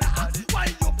question ask. Why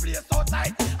you play so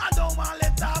tight? I don't want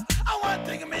let up. I want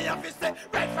thing me have to say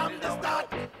right from the start.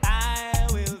 I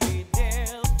will be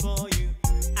there for you.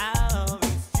 I'll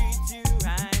always treat you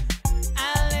right.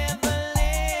 I'll never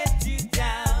let you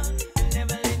down. I'll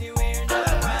never let you wear no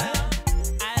crown.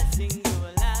 I'll sing you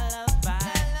a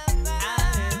lullaby.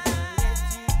 I'll never let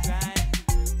you cry.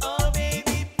 Oh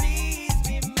baby, please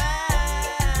be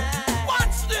mine.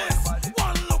 Watch this.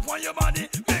 One look on your body,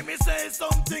 make me say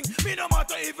something. Me no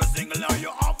matter if you single or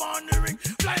you have on the ring.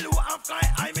 Fly low and fly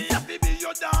high, me happy be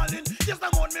your darling. Yes,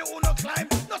 I'm on me who no climb,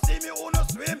 no see me who no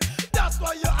swim. That's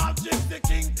why you have Jigsy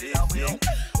King teaching.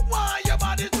 Why your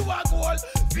body to a goal?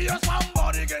 Fear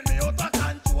somebody get me out of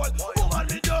control. Woman,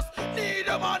 me just need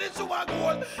your body to a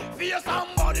goal. Fear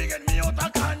somebody get me out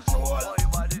of control.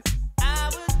 I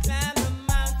would climb the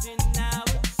mountain, I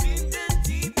would swim the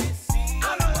deepest sea. I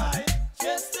don't lie.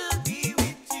 Just to be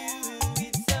with you,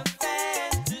 it's a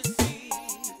fantasy.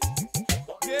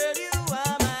 Girl, you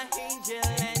are my angel,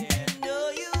 and you know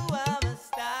you are my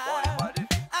star.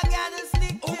 I gotta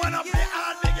stick to Woman, up you the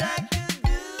heart again. like you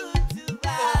do to I.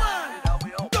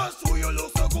 Woman, just who you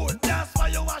look so good. That's why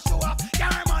you want show up. Your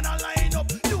man a line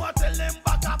up. You want tell them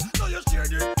back up. So you share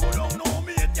the put on no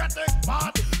me it can take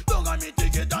part. Don't got me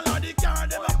ticket all of the car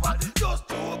them apart. Just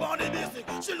two body basic.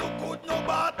 She look good, no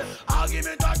bad.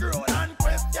 Argument a girl and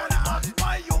question ask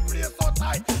why you play so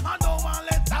tight. I don't want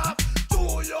let up.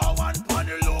 Two you one pon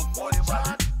the look good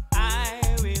shot. I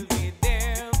will be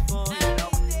there for you.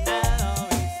 I'll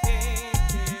always take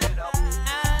care.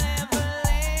 I'll never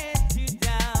let you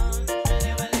down. I'll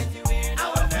never let you wear no I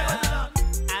will never crown.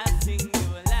 I'll sing you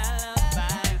a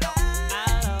lullaby.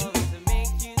 I'll always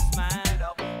make you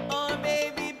smile. Oh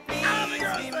baby, please I'm the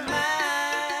girl, be sir. mine.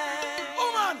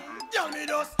 Woman, tell me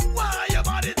just why your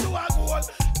body to a goal.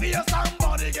 Fear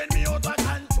somebody get me out of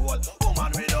control.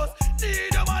 Woman, we just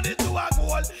need your body to a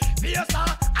goal. Fear some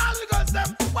all the girls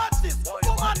them watch this.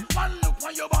 Woman, one look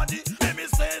on your body. Let me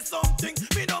say something.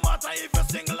 Me no matter if you're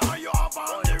single or you have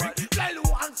on the ring. Fly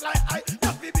low and fly high.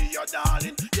 That be your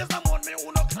darling. Yes, I'm on me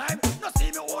who no climb. No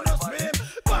see me who no swim.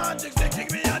 One Jigsy King,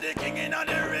 me a the king in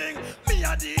the ring. Me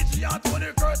a DJ and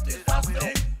Tony Curtis a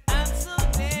sing. I'm so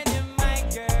glad you're my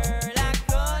girl. I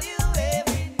call you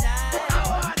every night. I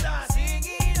want that.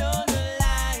 Singing on the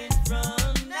line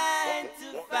from 9 to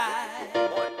 5.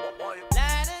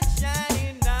 Light and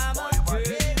shining diamond, girl,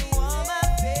 you are my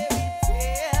fairy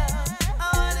tale. I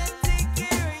wanna take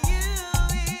care of you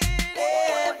in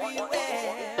everywhere.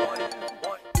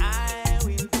 I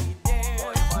will be there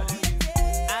for you.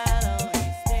 I'll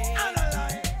always stay. I don't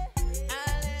lie.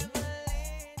 I'll never let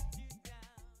you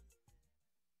down.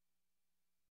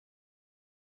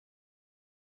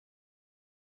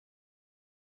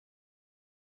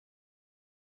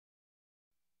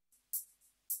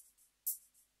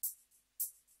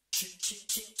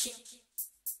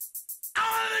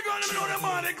 All the girl, them know the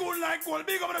body good like gold.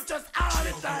 Big up the chest all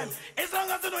the time. As long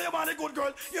as you know your body good,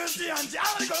 girl, you're G&G.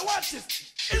 All the girl, watch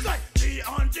this. It's like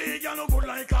G&G, girl, no good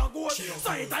like a gold.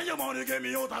 Sight and your money get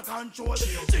me out of control.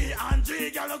 G&G,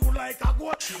 girl, no good like a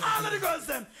gold. All of the girls,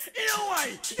 them, you know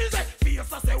why? It's like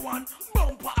fierce as a one,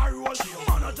 bumper a roll.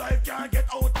 Man a drive can't get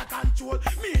out of control.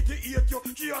 Me to eat you,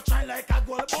 you shine like a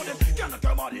gold. But them cannot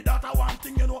your body, that a one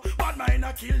thing, you know. Bad mind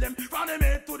a kill them. From them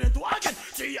head to them to again.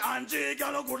 G and G,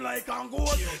 girl, look good like a gold.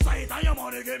 Sight and your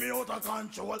money get me out of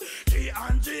control. G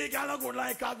and G, girl, look good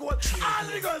like a gold. All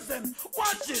the girls them,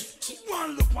 watch it.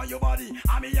 One look on your body,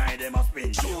 and me eye them a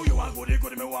spin. Two you want goody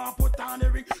goody, me want put on the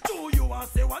ring. Two you want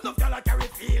say one look girl I carry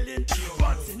feeling.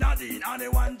 But see Nadine and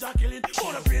the one Jacqueline.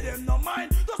 Gonna pay them no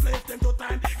mind, just leave them to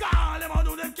time. Cause all them a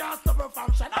do them can't stop a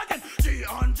function again. G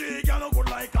and G, girl, look good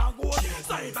like a gold.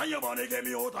 Sight and your body get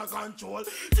me out of control.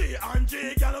 G and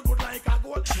G, girl, look good like a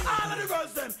gold. All of the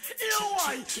girls them, you know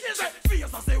why? Is that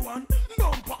face I say one,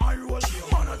 bumper and roll.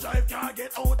 Man a drive can't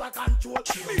get out of control.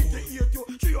 Me to hate you,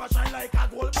 she a shine like a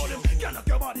gold. But them can't knock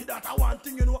your body, that a one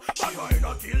thing you know. But why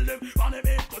not kill them, from them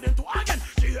head to them to again.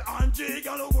 G and G,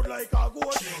 girl, look good like a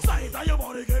gold. Sight and your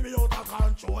body get me out of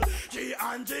control. G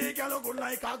and G, girl, look good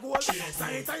like a gold.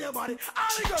 Sight and your body,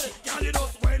 all the girls, girl, you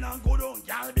just wine and go down.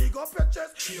 Girl, big up your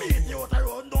chest. Meet you out the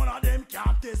road, none of them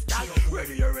can't test. Girl,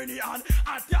 ready, you're ready, and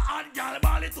at your hand, girl,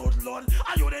 ball it out loud.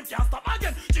 And you them can't stop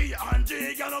again. G and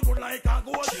G, girl, look good like a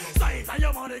gold. Sight and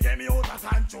your body get me out of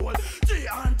control. G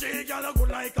and G, girl, look good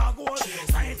like a gold.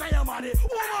 Sight and your body,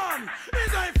 woman,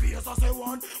 is I face I say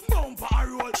one, bumper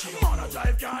and roll. Man a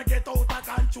drive can't get out of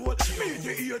control. Me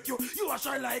to hate you, you a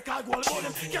shine like a gold. But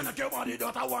them can't knock your body,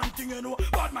 that a one thing you know.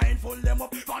 But mindful them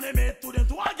up, from them head to them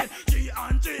to again. G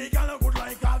and G, girl, look good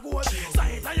like a gold.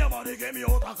 Sight and your body get me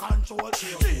out of control.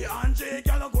 G and G,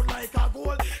 girl, look good like a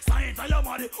gold. Sight and your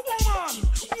body, woman,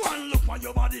 one look on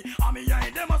your body, and me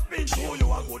eye them a spin. Show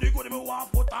you a goody goody, me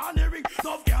want put on the ring.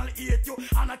 Love girl hate you,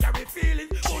 and I carry feeling.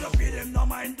 Gonna pay them no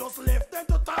mind, just left them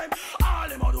to time. All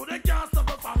them a do, they can't stop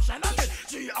the function again.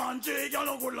 G and G, girl,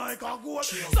 look good like a gold.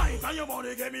 Sight and your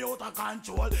body get me out of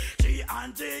control. G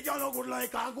and G, girl, look good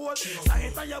like a gold.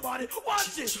 Sight and your body,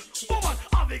 watch it, woman.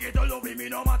 I forget to love me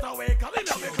no matter where. Cause me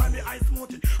love me climb the ice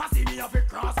mountain. I see me have a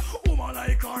cross. Woman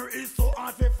like her is so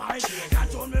hard to find.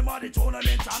 Can't turn me body,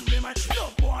 tournament and me mind. No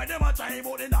boy, them a try,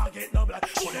 but they not get no blood.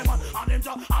 Put them on, and them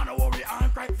just, and no worry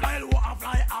and cry. Fly low and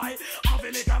fly high. And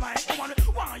fi make a mind. Woman,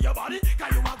 want your body,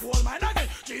 cause you a gold mine again.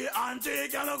 G and G,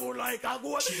 girl, look good like a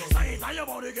gold. Sight and your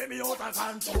body get me out of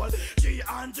control. G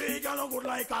and G, girl, look good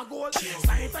like a gold.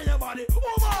 Sight and your body,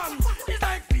 woman, it's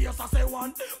like face I say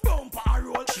one, bumper and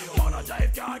roll. Man a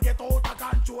drive can't get out of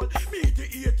control. Me to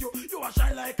hate you, you a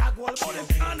shine like a gold. But them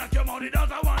can't knock your money,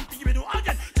 that's a one thing me do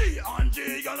again. G and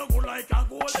G, girl, look good like a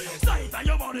gold. Sight and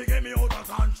your body get me out of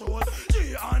control.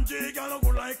 G and G, girl, look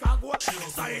good like a gold.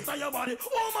 Sight and your body,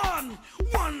 woman,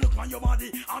 one look on your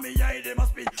body, and me eye them a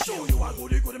spin. Show you a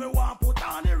goody goody, me want put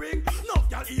on the ring. Enough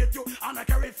girl hate you, and I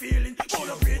carry feeling.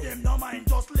 Gonna pay them no mind,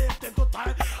 just left them to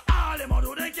time. All them a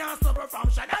do, they can't stop her from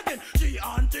shine again. G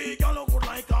and G, girl, look good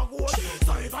like a gold.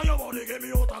 Sight and your body get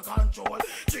me out of control.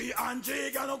 G and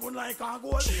G, girl, look good like a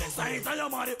gold. Sight and your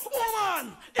body,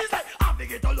 woman, it's like I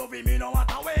forget to love me no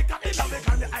matter where. Cause it love me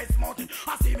climb the ice mountain.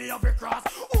 I see me have a cross.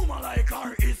 Woman like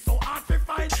her is so hard to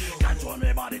find. Control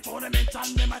me body, tournament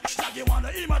and me mind. Jaggy wanna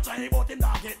him a try, but him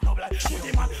not get no blood. Put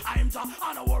him on, I'm just,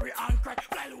 and no worry and cry.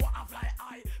 Fly low and fly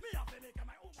high. Me have to make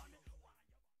my woman.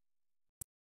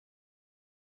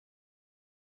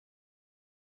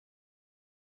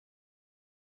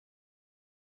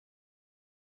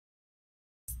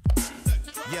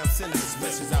 Yeah, I'm sending this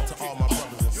message out to all my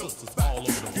brothers and sisters all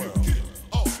over the world. Get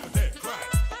off of that crack.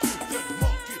 Get the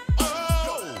monkey.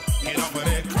 Oh, get off of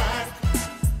that crack.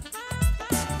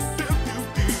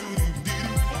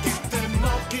 Get that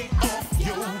monkey off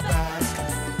your back.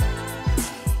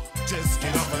 Just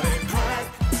get off of that crack.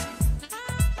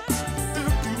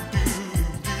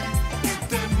 Get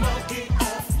that monkey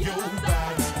off your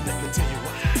back. Let me tell you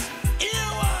why. Yeah,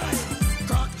 why?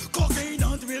 Crack, cocaine,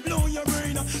 don't will blow your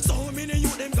brain. So many you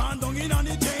them gone down in on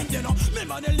the chain, you know.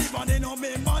 Remember they live and they know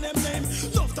remember them name.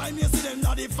 Love time you see them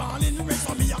now they falling rest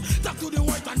for me. Talk to the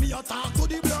white and me a talk to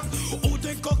the black. Who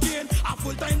take cocaine? A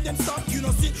full time them stop. You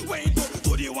know see wait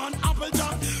to the one apple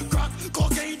jack. Crack,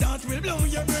 cocaine, that will blow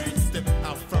your brain. Step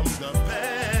out from the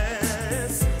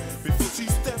past before she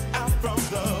step out from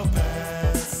the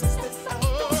past.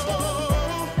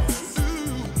 Oh,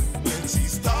 ooh. When she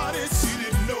started, she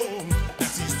didn't know that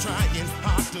she's trying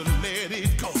hard to let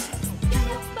it go.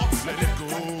 Let it go,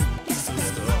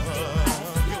 sister.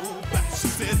 She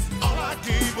says all I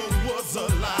gave her was a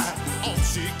lie. All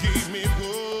she gave me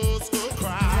was a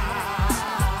cry.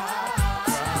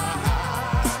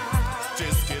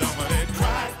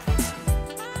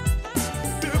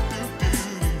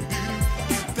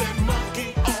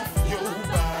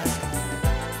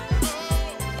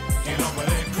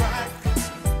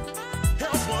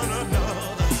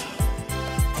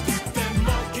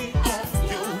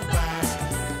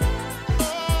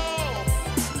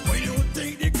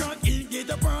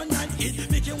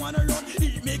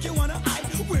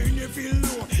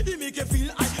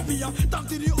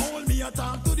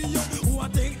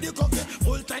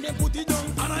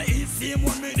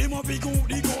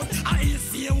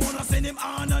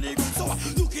 on the ground. So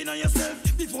looking at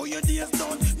yourself before your day is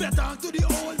done. Me a talk to the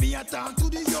old, me a talk to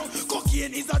the young.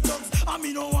 Cocaine is a drugs, and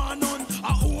me no want none.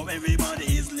 I hope everybody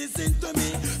is listening to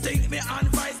me. Take me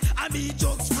advice, and be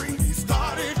drugs free. He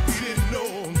started, he didn't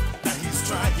know that he's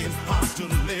trying hard to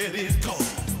let it go.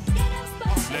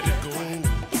 Let it go,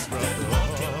 brother.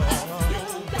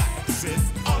 Said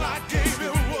all I gave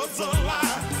him was a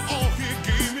lie. All he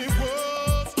gave me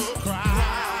was a cry.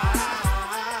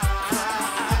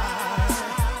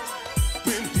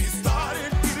 When he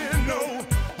started, he didn't know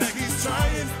that he's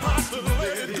trying hard to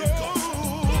let it go.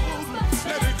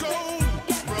 Let it go,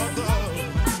 brother.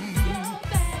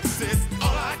 Said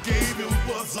all I gave him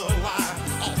was a lie.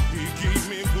 All he gave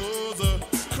me was a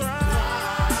cry.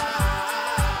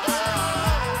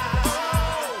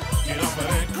 Get off of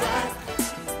that crack.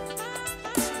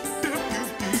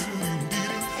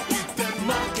 Get that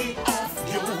monkey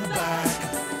off your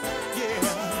back.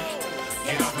 Yeah.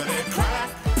 Get off of that crack.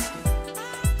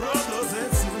 Brothers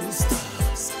and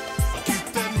sisters.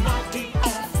 Get that monkey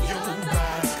off your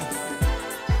back.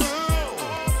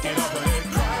 Oh, get off of that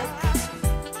crack.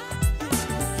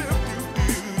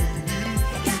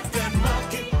 Get that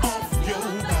monkey off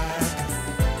your back.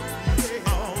 Yeah.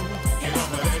 Oh, get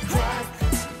off of that crack.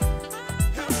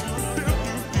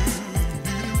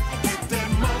 Get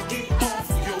that monkey off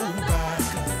your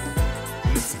back.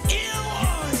 Listen.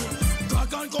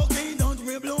 Crack and cocaine don't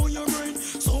will blow your brain.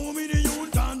 So many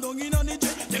youth can't dung in on the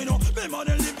jet. They know remember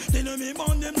them live, they know me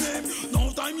on them name.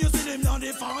 No time you see them now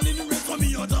they fall in the rest. So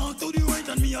me a talk to the right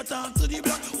and me a talk to the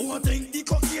black. Who a think the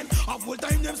cocaine a full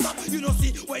time them stop. You know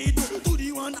see what you do to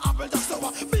the one apple that's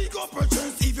sour. Big up a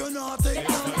chance if you're not take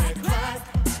that. Crack.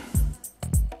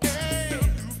 Yeah.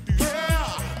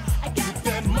 Get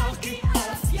that monkey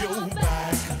off your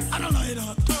back. I don't like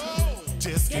that.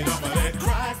 Just get off of that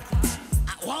crack.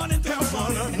 I want it to Help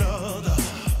one another.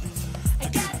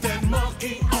 Get that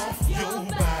monkey off your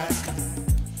back.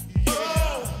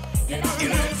 Oh, get off You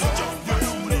of know that so jump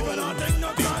around if you don't take no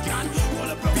crack and hold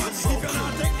up your hands if you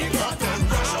don't take the crack and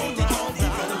shout it out if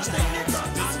you don't take the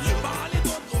crack and ball it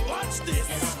up. Watch this.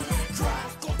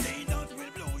 Crack cocaine don't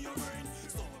will blow your brain.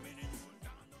 So many youth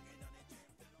can't dung in on the jet.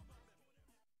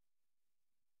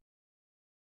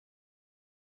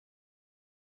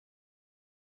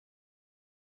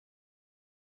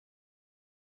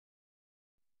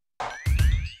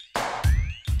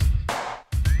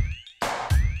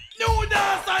 New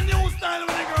dance and new style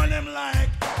when the girl them like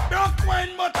Brooklyn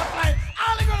butterfly.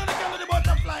 All the girl on the camera the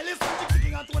butterfly. Listen to Jigsy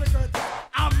King and to the Courtney.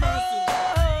 Have mercy.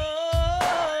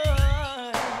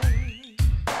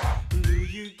 Do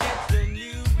you get the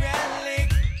new brand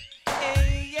lick?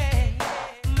 Hey,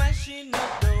 yeah. Mashing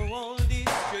up the whole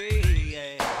district,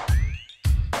 yeah.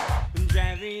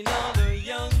 Driving all the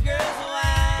young girls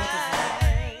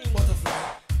wild.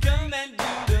 Come and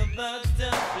do the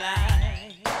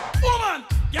butterfly. Woman,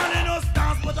 y'all ain't no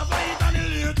dance butterfly it on the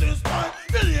latest style.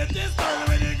 The latest style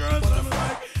when the girls them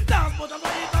like dance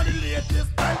butterfly it on the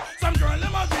latest style. Some girl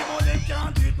them a dream but them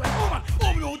can't do it right. Woman,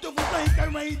 beautiful like a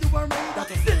ride over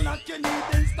rider. Still not your need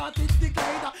then start it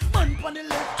together. Man pon the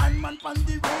left and man pon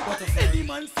the right. Any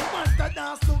man see want to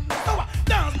dance look nice. So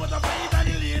dance butterfly it on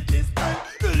the latest style.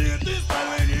 The latest style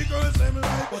when the girls them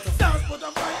like dance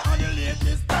butterfly on the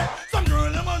latest style. Some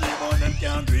girl them a dream but them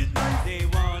can't do it right. They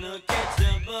wanna catch a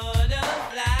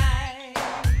butterfly,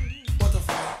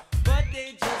 but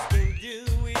they just can't do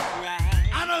it right.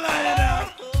 I don't like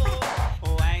that.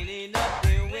 Winding up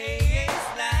their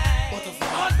waistline.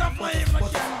 Butterfly if I can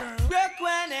girl.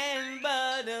 Brooklyn and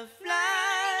butterfly.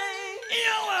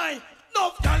 Yeah, why?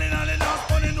 No calling on the dance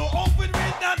funny no outfit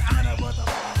with that and a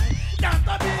butterfly. That's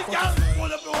a big girl.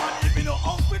 Pull up the one if you no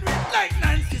outfit with like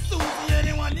Nancy, Susie,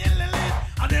 anyone in the list.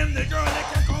 And them the girl that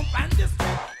can come on the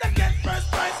street. They get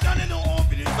first prize, can they no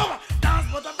outfit it. So dance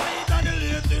butterfly it on the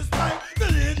latest style. The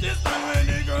latest style when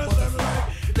the girls them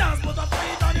like. Dance butterfly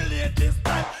it on the latest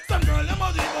style. Some girl them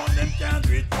a do it but them can't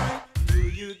do it right. Do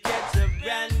you catch a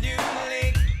brand new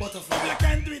lick? If you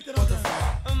can't do it, you don't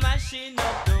Mashing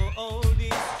up the old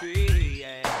district,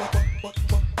 yeah.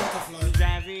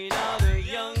 Driving all the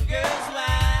young girls all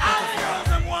wild. the girls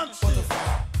them want this.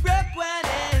 Brooklyn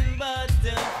and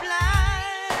butterfly.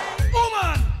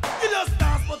 Woman, you just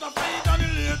dance butterfly it on the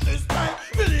latest style.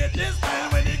 The latest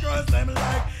style when the girls them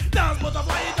like. Dance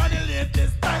butterfly it on the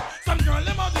latest style. Some girl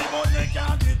them a do it but they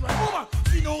can't do it right. Woman,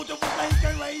 she know the foot like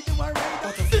a ride to a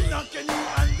rider. Sing knock your knee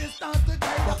and they start to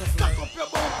glide. Cock up your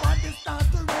bump and they start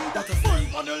to ride. Fun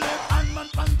on the left and man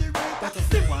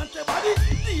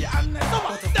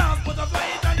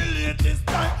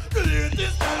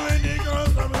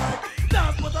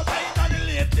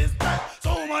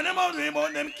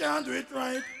can't do it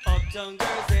right. Uptown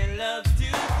girls, they love to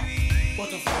tweet.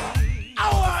 Butterfly.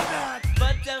 I want that.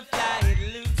 Butterfly, it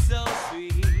looks so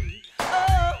sweet.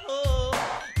 Oh,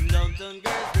 downtown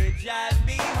girls, they drive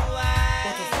me wild.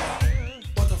 Butterfly.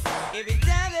 Butterfly. Every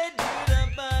time they do the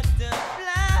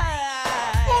butterfly.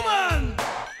 Woman!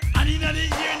 And in the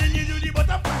ear, then you do the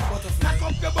butterfly. Butterfly. Knock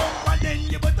up your bump and then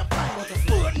you butterfly.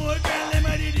 Put more girl, let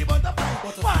me do the butterfly.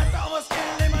 Water house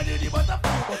girl, let me do the butterfly.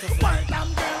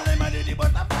 Waltham girl, let me do the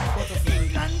butterfly.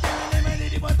 England girl, let me do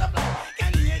the butterfly.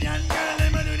 Canadian girl, let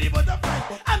me do the butterfly.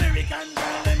 American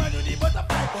girl, let me do the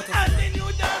butterfly. And the new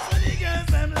dance for the girls,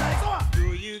 them like so. Do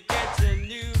you catch a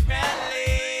new rally?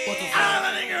 All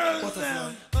of the girls,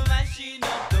 them. Mashing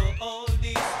up the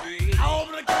oldie street. I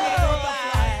open the camera,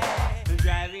 butterfly.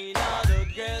 Driving all the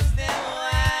girls them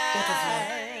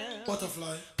wild.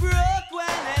 Butterfly. Broke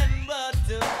one and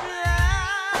butterfly.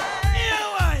 Yeah,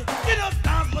 why? You just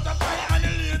dance butterfly and the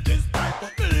latest style.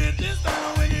 The latest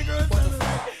style when the girls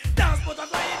butterfly. Dance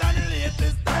butterfly and the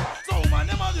latest style. So man,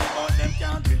 them all do it, but them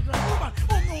can't do it right. Woman,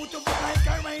 who know to put like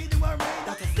a ride, do a ride.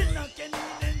 Then I can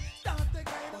then start the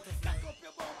grind. Back up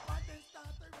your bump and then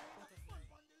start the ride.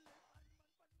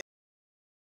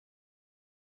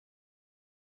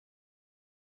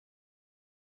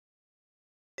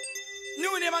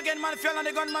 New name again, man. Feel on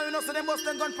the gun, man. We know so them bust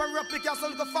them gun for rap pick. So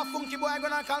look a fat funky boy.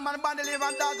 Gonna call man band live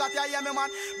and dog that hear me, man.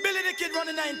 Billy the Kid run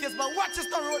the 90s, but watch this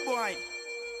the road boy.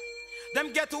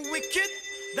 Them get too wicked.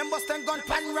 Them bust them gun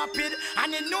pan rapid.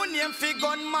 And in no name fi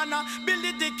gun manna.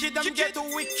 Billy the Kid, them get too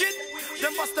wicked.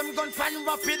 Them bust them gun pan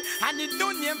rapid. And in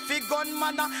no name fi gun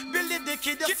manna. Billy the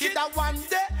Kid, you see that one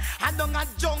day. And down a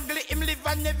jungle, him live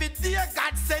and every day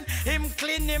God send him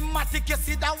clean, him matic, you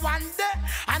see that one day.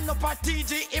 And up a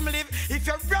TG, him live. If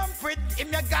you ramp with him,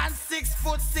 you gone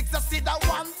 6'6", you see that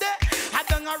one day. And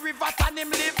down a river, and him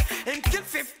live. Him kill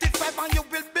 55 and you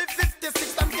will be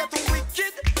 56. Them get too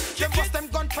wicked. Them bust them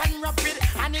gun pan rapid.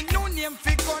 And in no name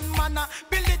fi gun manna.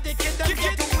 Billy the Kid, them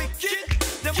get too wicked.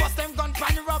 Them bust them gun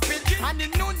pan rapid. And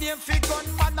in no name fi gun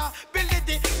manna. Billy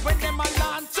the, when them a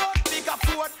launch out, bigger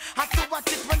Ford. Have to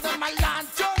watch it when them a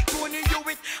launch out. Tony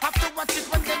Hewitt, have to watch it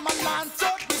when them a launch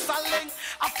out. Mr. Ling,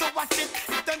 have to watch it.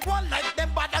 If them go like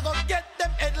them bad, I go get them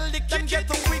head lick. Them get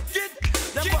too wicked.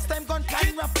 Them bust them gun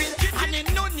pan rapid. And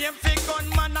in no name fi gun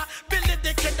manna. Billy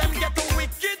the Kid, them get too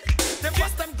wicked. Them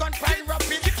bust them gun pan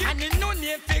rapid. And in no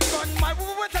name fi gun man.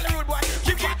 We tell the road boy.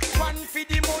 Give it 1 for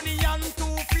the money and 2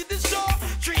 for the show.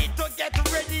 3 to get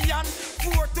ready and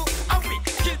 4 to hurry.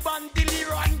 Kill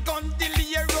bandilero and gun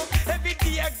deliro. Every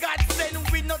day God send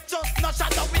we not just no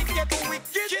shadow. We get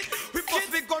wicked. We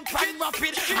bust we gun pan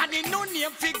rapid. And in no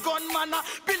name fi gun manna.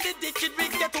 Billy the Kid, we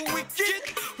get wicked.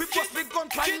 We bust we gun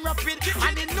pan rapid.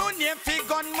 And in no name fi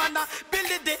gun manna.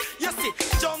 Billy the, you see,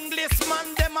 junglist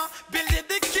man dem a Billy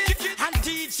the Kid. And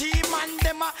TG man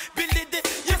dem a Billy the,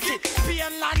 you see,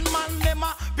 Pianland man dem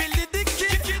a Billy the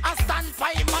Kid. And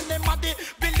standpipe man dem a the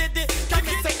Billy the. Can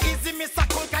me say easy, Mr.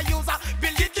 Colca user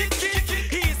Billy the Kid.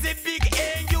 Easy big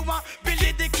A you a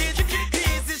Billy the Kid.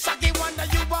 Easy Shaggy Wonder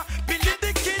you a Billy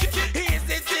the Kid.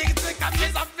 Easy things we can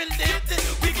miss a Billy the.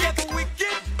 We get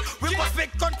wicked. We must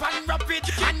make gun pan rapid.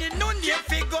 And in no name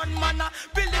fi gun manna.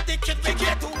 Billy the Kid, we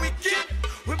get wicked.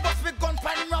 We must make gun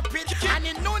pan rapid. And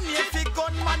in no name fi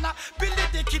gun manna. Billy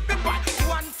the Kid, we buy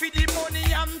 1 for the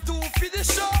money and 2 for the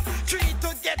show. 3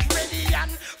 to get ready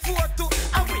and 4 to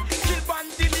hurry. Kill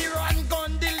bandilero and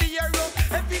gun deliro.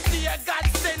 Every day God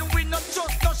send we not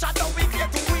just no shadow. We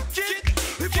get wicked.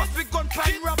 We must be gun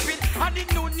pan rapid. And in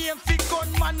no name fi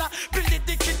gun manna. Billy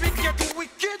the Kid, we get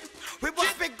wicked. We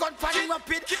must be gun pan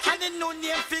rapid. And in no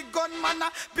name fi gun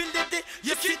manna. Billy the,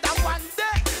 you see that one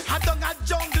day. I down a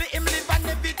jungle, him live and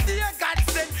every day God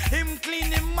send him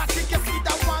clean, him matic, you see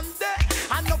that one day.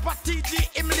 And up a TG,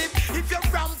 him live. If you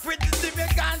ramp with the you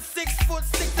gone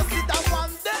 6'6", you see that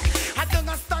one day. I down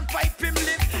a standpipe, him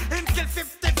live. Him kill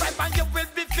 55 and you will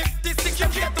be 56. You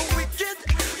get wicked.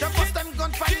 The first time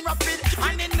gun pan rapid.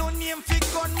 And in no name fi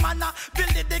gun manna.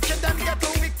 Billy the Kid, them get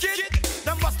wicked.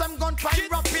 The first time gun pan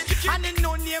rapid. And in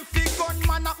no name fi gun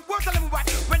manna. What tell them why?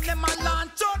 When them a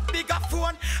launch out, bigger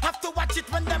phone. Have to watch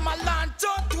it when them a launch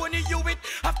out. Tony Hewitt,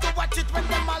 have to watch it when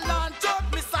them a launch out.